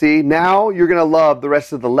Paul. You see, now you're going to love the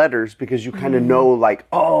rest of the letters because you kind of know, like,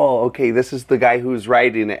 oh, okay, this is the guy who's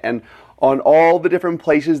writing it. And on all the different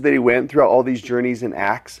places that he went throughout all these journeys in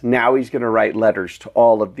Acts, now he's going to write letters to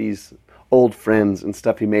all of these old friends and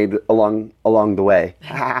stuff he made along the way.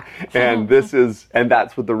 And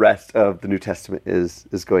that's what the rest of the New Testament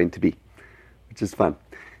is going to be, which is fun.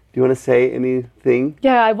 Do you want to say anything?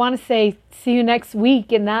 Yeah, I want to say, see you next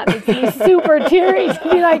week. And that makes me super teary to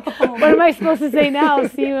be like, what am I supposed to say now?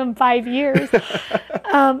 See you in 5 years.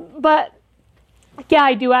 But yeah,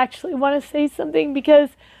 I do actually want to say something because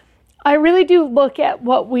I really do look at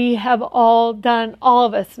what we have all done, all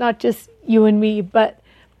of us, not just you and me, but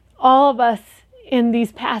all of us in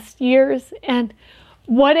these past years, and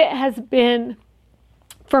what it has been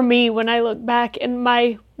for me when I look back. And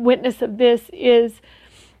my witness of this is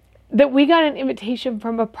that we got an invitation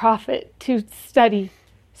from a prophet to study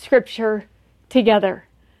scripture together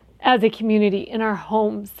as a community in our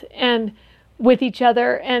homes and with each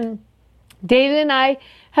other. And David and I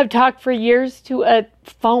have talked for years to a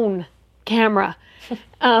phone camera,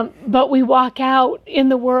 but we walk out in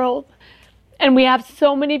the world and we have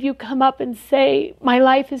so many of you come up and say, my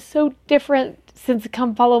life is so different since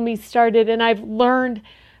Come Follow Me started, and I've learned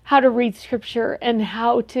how to read scripture and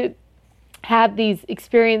how to have these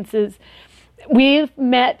experiences. We've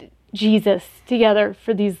met Jesus together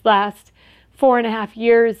for these last 4.5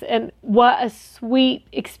 years, and what a sweet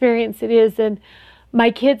experience it is. And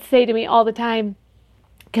my kids say to me all the time,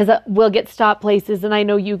 because we'll get stopped places, and I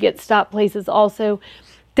know you get stopped places also,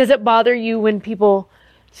 does it bother you when people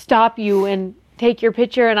stop you and take your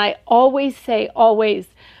picture? And I always say, always,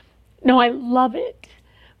 no, I love it,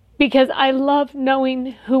 because I love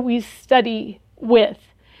knowing who we study with,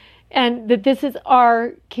 and that this is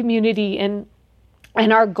our community, and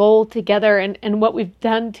our goal together, and what we've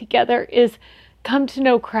done together is come to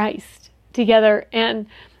know Christ together, and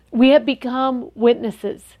we have become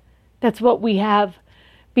witnesses. That's what we have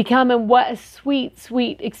become, and what a sweet,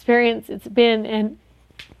 sweet experience it's been. And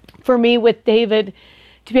for me with David,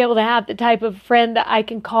 to be able to have the type of friend that I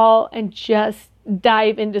can call and just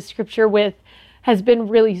dive into scripture with has been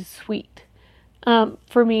really sweet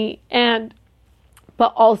for me.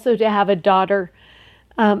 But also to have a daughter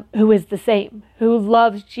who is the same, who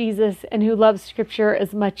loves Jesus and who loves scripture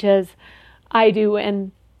as much as I do.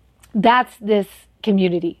 And that's this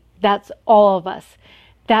community. That's all of us.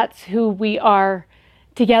 That's who we are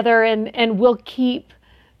together. And we'll keep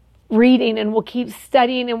reading, and we'll keep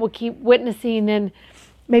studying, and we'll keep witnessing. And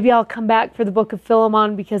maybe I'll come back for the book of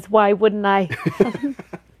Philemon, because why wouldn't I?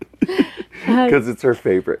 Because it's her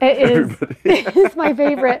favorite. It is. It's my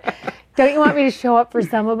favorite. Don't you want me to show up for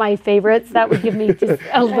some of my favorites? That would give me just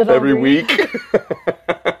a little every week.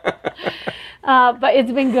 But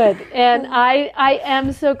it's been good, and I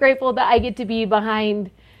am so grateful that I get to be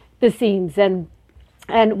behind the scenes, and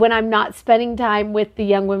when I'm not spending time with the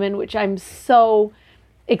young women, which I'm so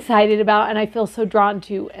excited about, and I feel so drawn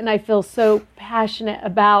to, and I feel so passionate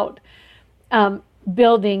about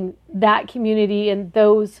building that community and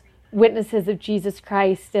those witnesses of Jesus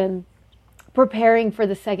Christ, and preparing for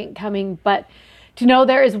the second coming. But to know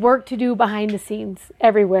there is work to do behind the scenes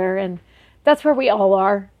everywhere, and that's where we all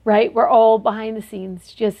are, right? We're all behind the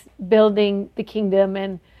scenes, just building the kingdom,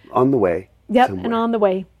 and on the way. Yep, somewhere. And on the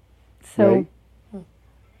way. So right?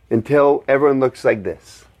 Until everyone looks like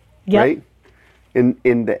this, yep. Right?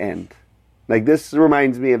 In the end. Like, this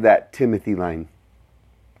reminds me of that Timothy line,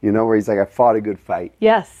 where he's like, I fought a good fight.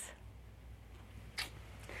 Yes.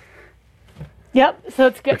 Yep, so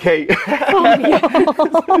it's good. Okay. It's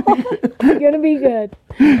going to be good.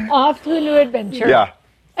 Off to a new adventure. Yeah.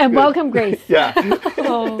 And welcome, Grace. Yeah.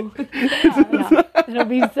 Oh, yeah. It'll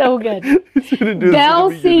be so good.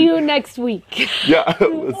 They'll see you next week. Yeah,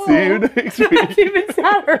 we'll see you next week. That's even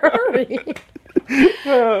sadder. Hurry.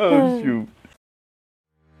 Oh, shoot.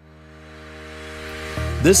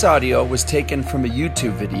 This audio was taken from a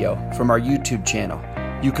YouTube video from our YouTube channel.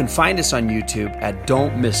 You can find us on YouTube at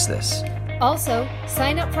Don't Miss This. Also,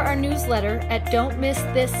 sign up for our newsletter at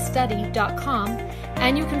don'tmissthisstudy.com,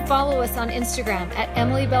 and you can follow us on Instagram at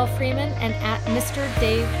Emily Bell Freeman and at Mr.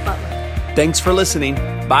 Dave Butler. Thanks for listening.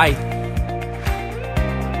 Bye.